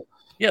nothing. Nice.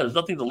 There's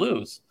nothing to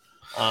lose.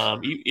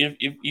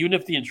 Even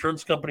if the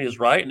insurance company is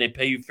right and they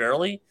pay you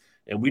fairly,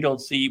 and we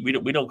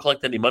don't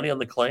collect any money on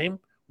the claim,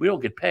 we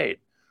don't get paid.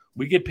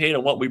 We get paid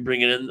on what we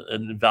bring in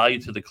and value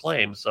to the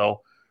claim.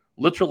 So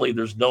literally,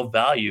 there's no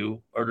value,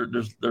 or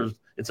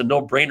it's a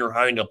no-brainer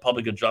hiring a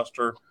public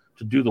adjuster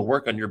to do the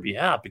work on your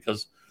behalf,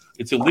 because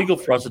it's illegal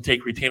for us to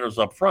take retainers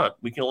up front.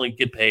 We can only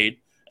get paid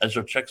as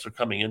our checks are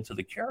coming into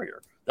the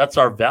carrier. That's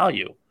our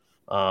value.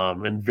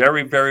 And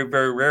very, very,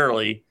 very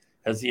rarely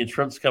has the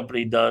insurance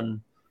company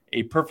done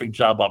a perfect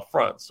job up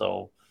front.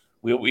 So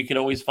we can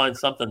always find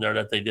something there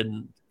that they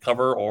didn't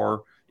cover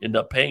or end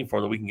up paying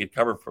for that we can get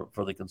covered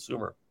for the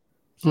consumer.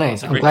 So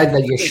nice. I'm glad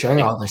that you're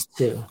sharing all this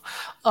too.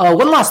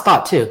 One last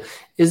thought too.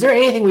 Is there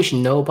anything we should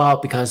know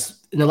about?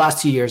 Because in the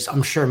last 2 years,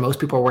 I'm sure most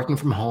people are working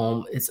from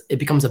home. It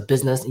becomes a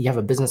business. You have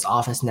a business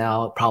office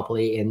now,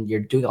 probably, and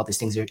you're doing all these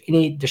things. Are there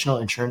any additional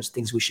insurance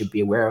things we should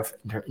be aware of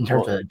in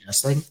terms of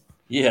adjusting?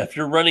 Yeah, if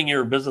you're running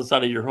your business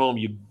out of your home,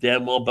 you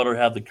damn well better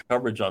have the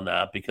coverage on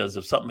that, because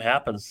if something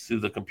happens to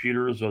the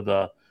computers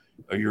or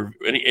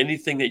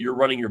anything that you're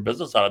running your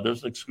business out of,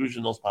 there's an exclusion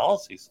in those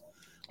policies.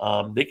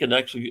 They can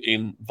actually,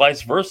 and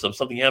vice versa, if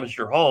something happens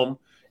to your home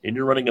and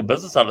you're running a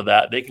business out of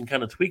that, they can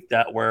kind of tweak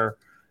that where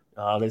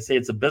they say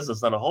it's a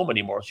business, not a home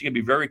anymore. So you can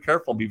be very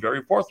careful and be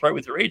very forthright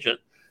with your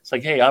agent. It's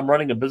like, hey, I'm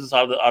running a business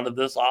out of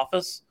this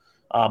office.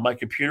 My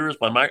computers,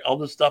 all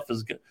this stuff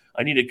is good.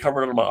 I need it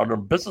covered under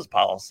business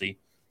policy,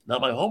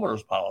 not my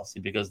homeowner's policy,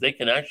 because they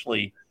can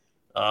actually,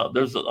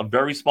 there's a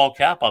very small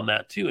cap on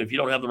that too. If you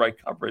don't have the right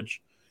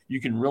coverage,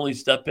 you can really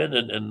step in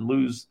and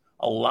lose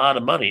a lot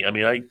of money. I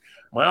mean,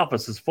 my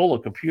office is full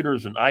of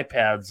computers and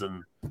iPads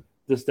and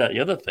this, that, and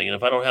the other thing. And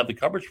if I don't have the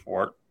coverage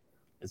for it,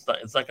 it's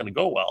not going to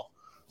go well.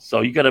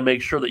 So you got to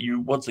make sure that you,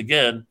 once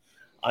again,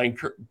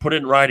 put it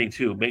in writing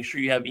too. Make sure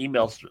you have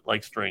email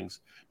strings.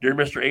 Dear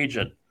Mr.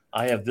 Agent,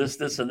 I have this,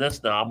 and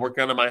this now. I'm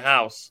working on my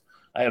house.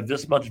 I have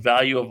this much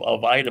value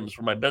of items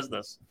for my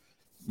business.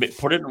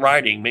 Put it in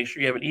writing. Make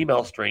sure you have an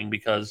email string,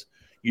 because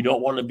you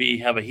don't want to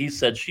have a he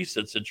said, she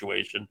said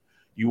situation.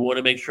 You want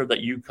to make sure that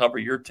you cover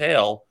your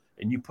tail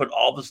and you put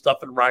all the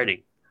stuff in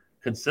writing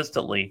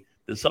consistently.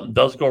 If something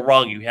does go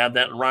wrong, you have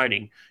that in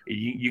writing.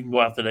 You can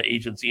go after the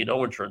agency and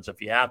owe insurance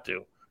if you have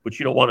to, which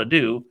you don't want to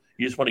do.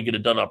 You just want to get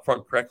it done up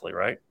front correctly,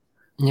 right?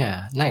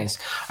 Yeah, nice.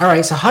 All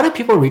right. So how do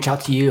people reach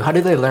out to you? How do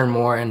they learn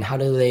more, and how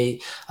do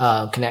they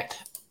connect?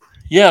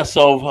 Yeah,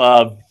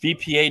 so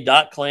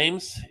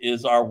vpa.claims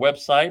is our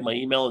website. My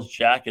email is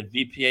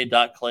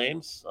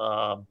jack@vpa.claims.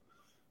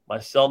 My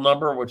cell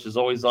number, which is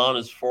always on,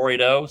 is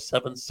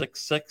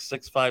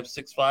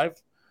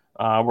 480-766-6565.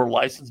 We're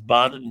licensed,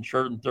 bonded,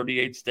 insured in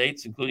 38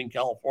 states, including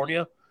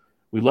California.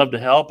 We love to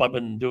help. I've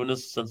been doing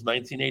this since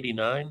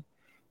 1989.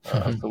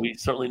 So we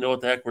certainly know what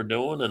the heck we're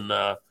doing. And,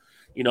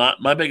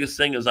 my biggest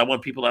thing is I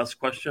want people to ask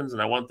questions,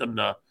 and I want them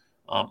to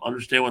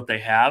understand what they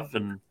have.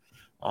 And,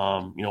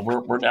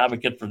 we're an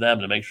advocate for them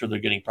to make sure they're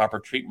getting proper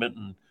treatment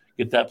and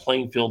get that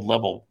playing field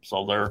level.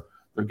 So they're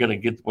going to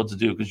get what to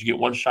do, because you get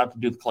one shot to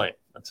do the claim.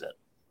 That's it.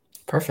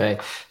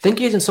 Perfect. Thank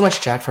you so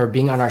much, Jack, for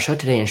being on our show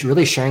today and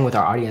really sharing with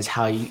our audience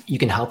how you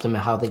can help them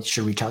and how they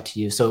should reach out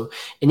to you. So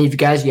any of you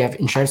guys, you have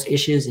insurance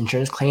issues,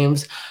 insurance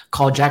claims,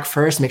 call Jack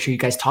first. Make sure you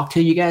guys talk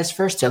to you guys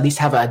first to at least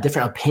have a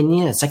different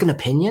opinion, a second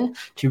opinion,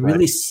 to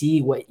really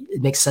see what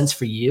makes sense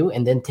for you,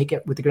 and then take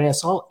it with a grain of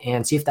salt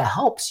and see if that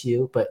helps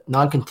you. But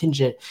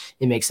non-contingent,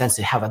 it makes sense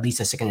to have at least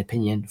a second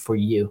opinion for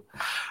you.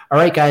 All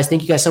right, guys.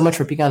 Thank you guys so much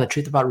for being on the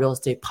Truth About Real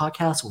Estate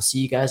podcast. We'll see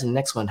you guys in the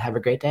next one. Have a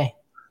great day.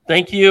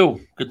 Thank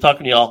you. Good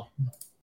talking to y'all.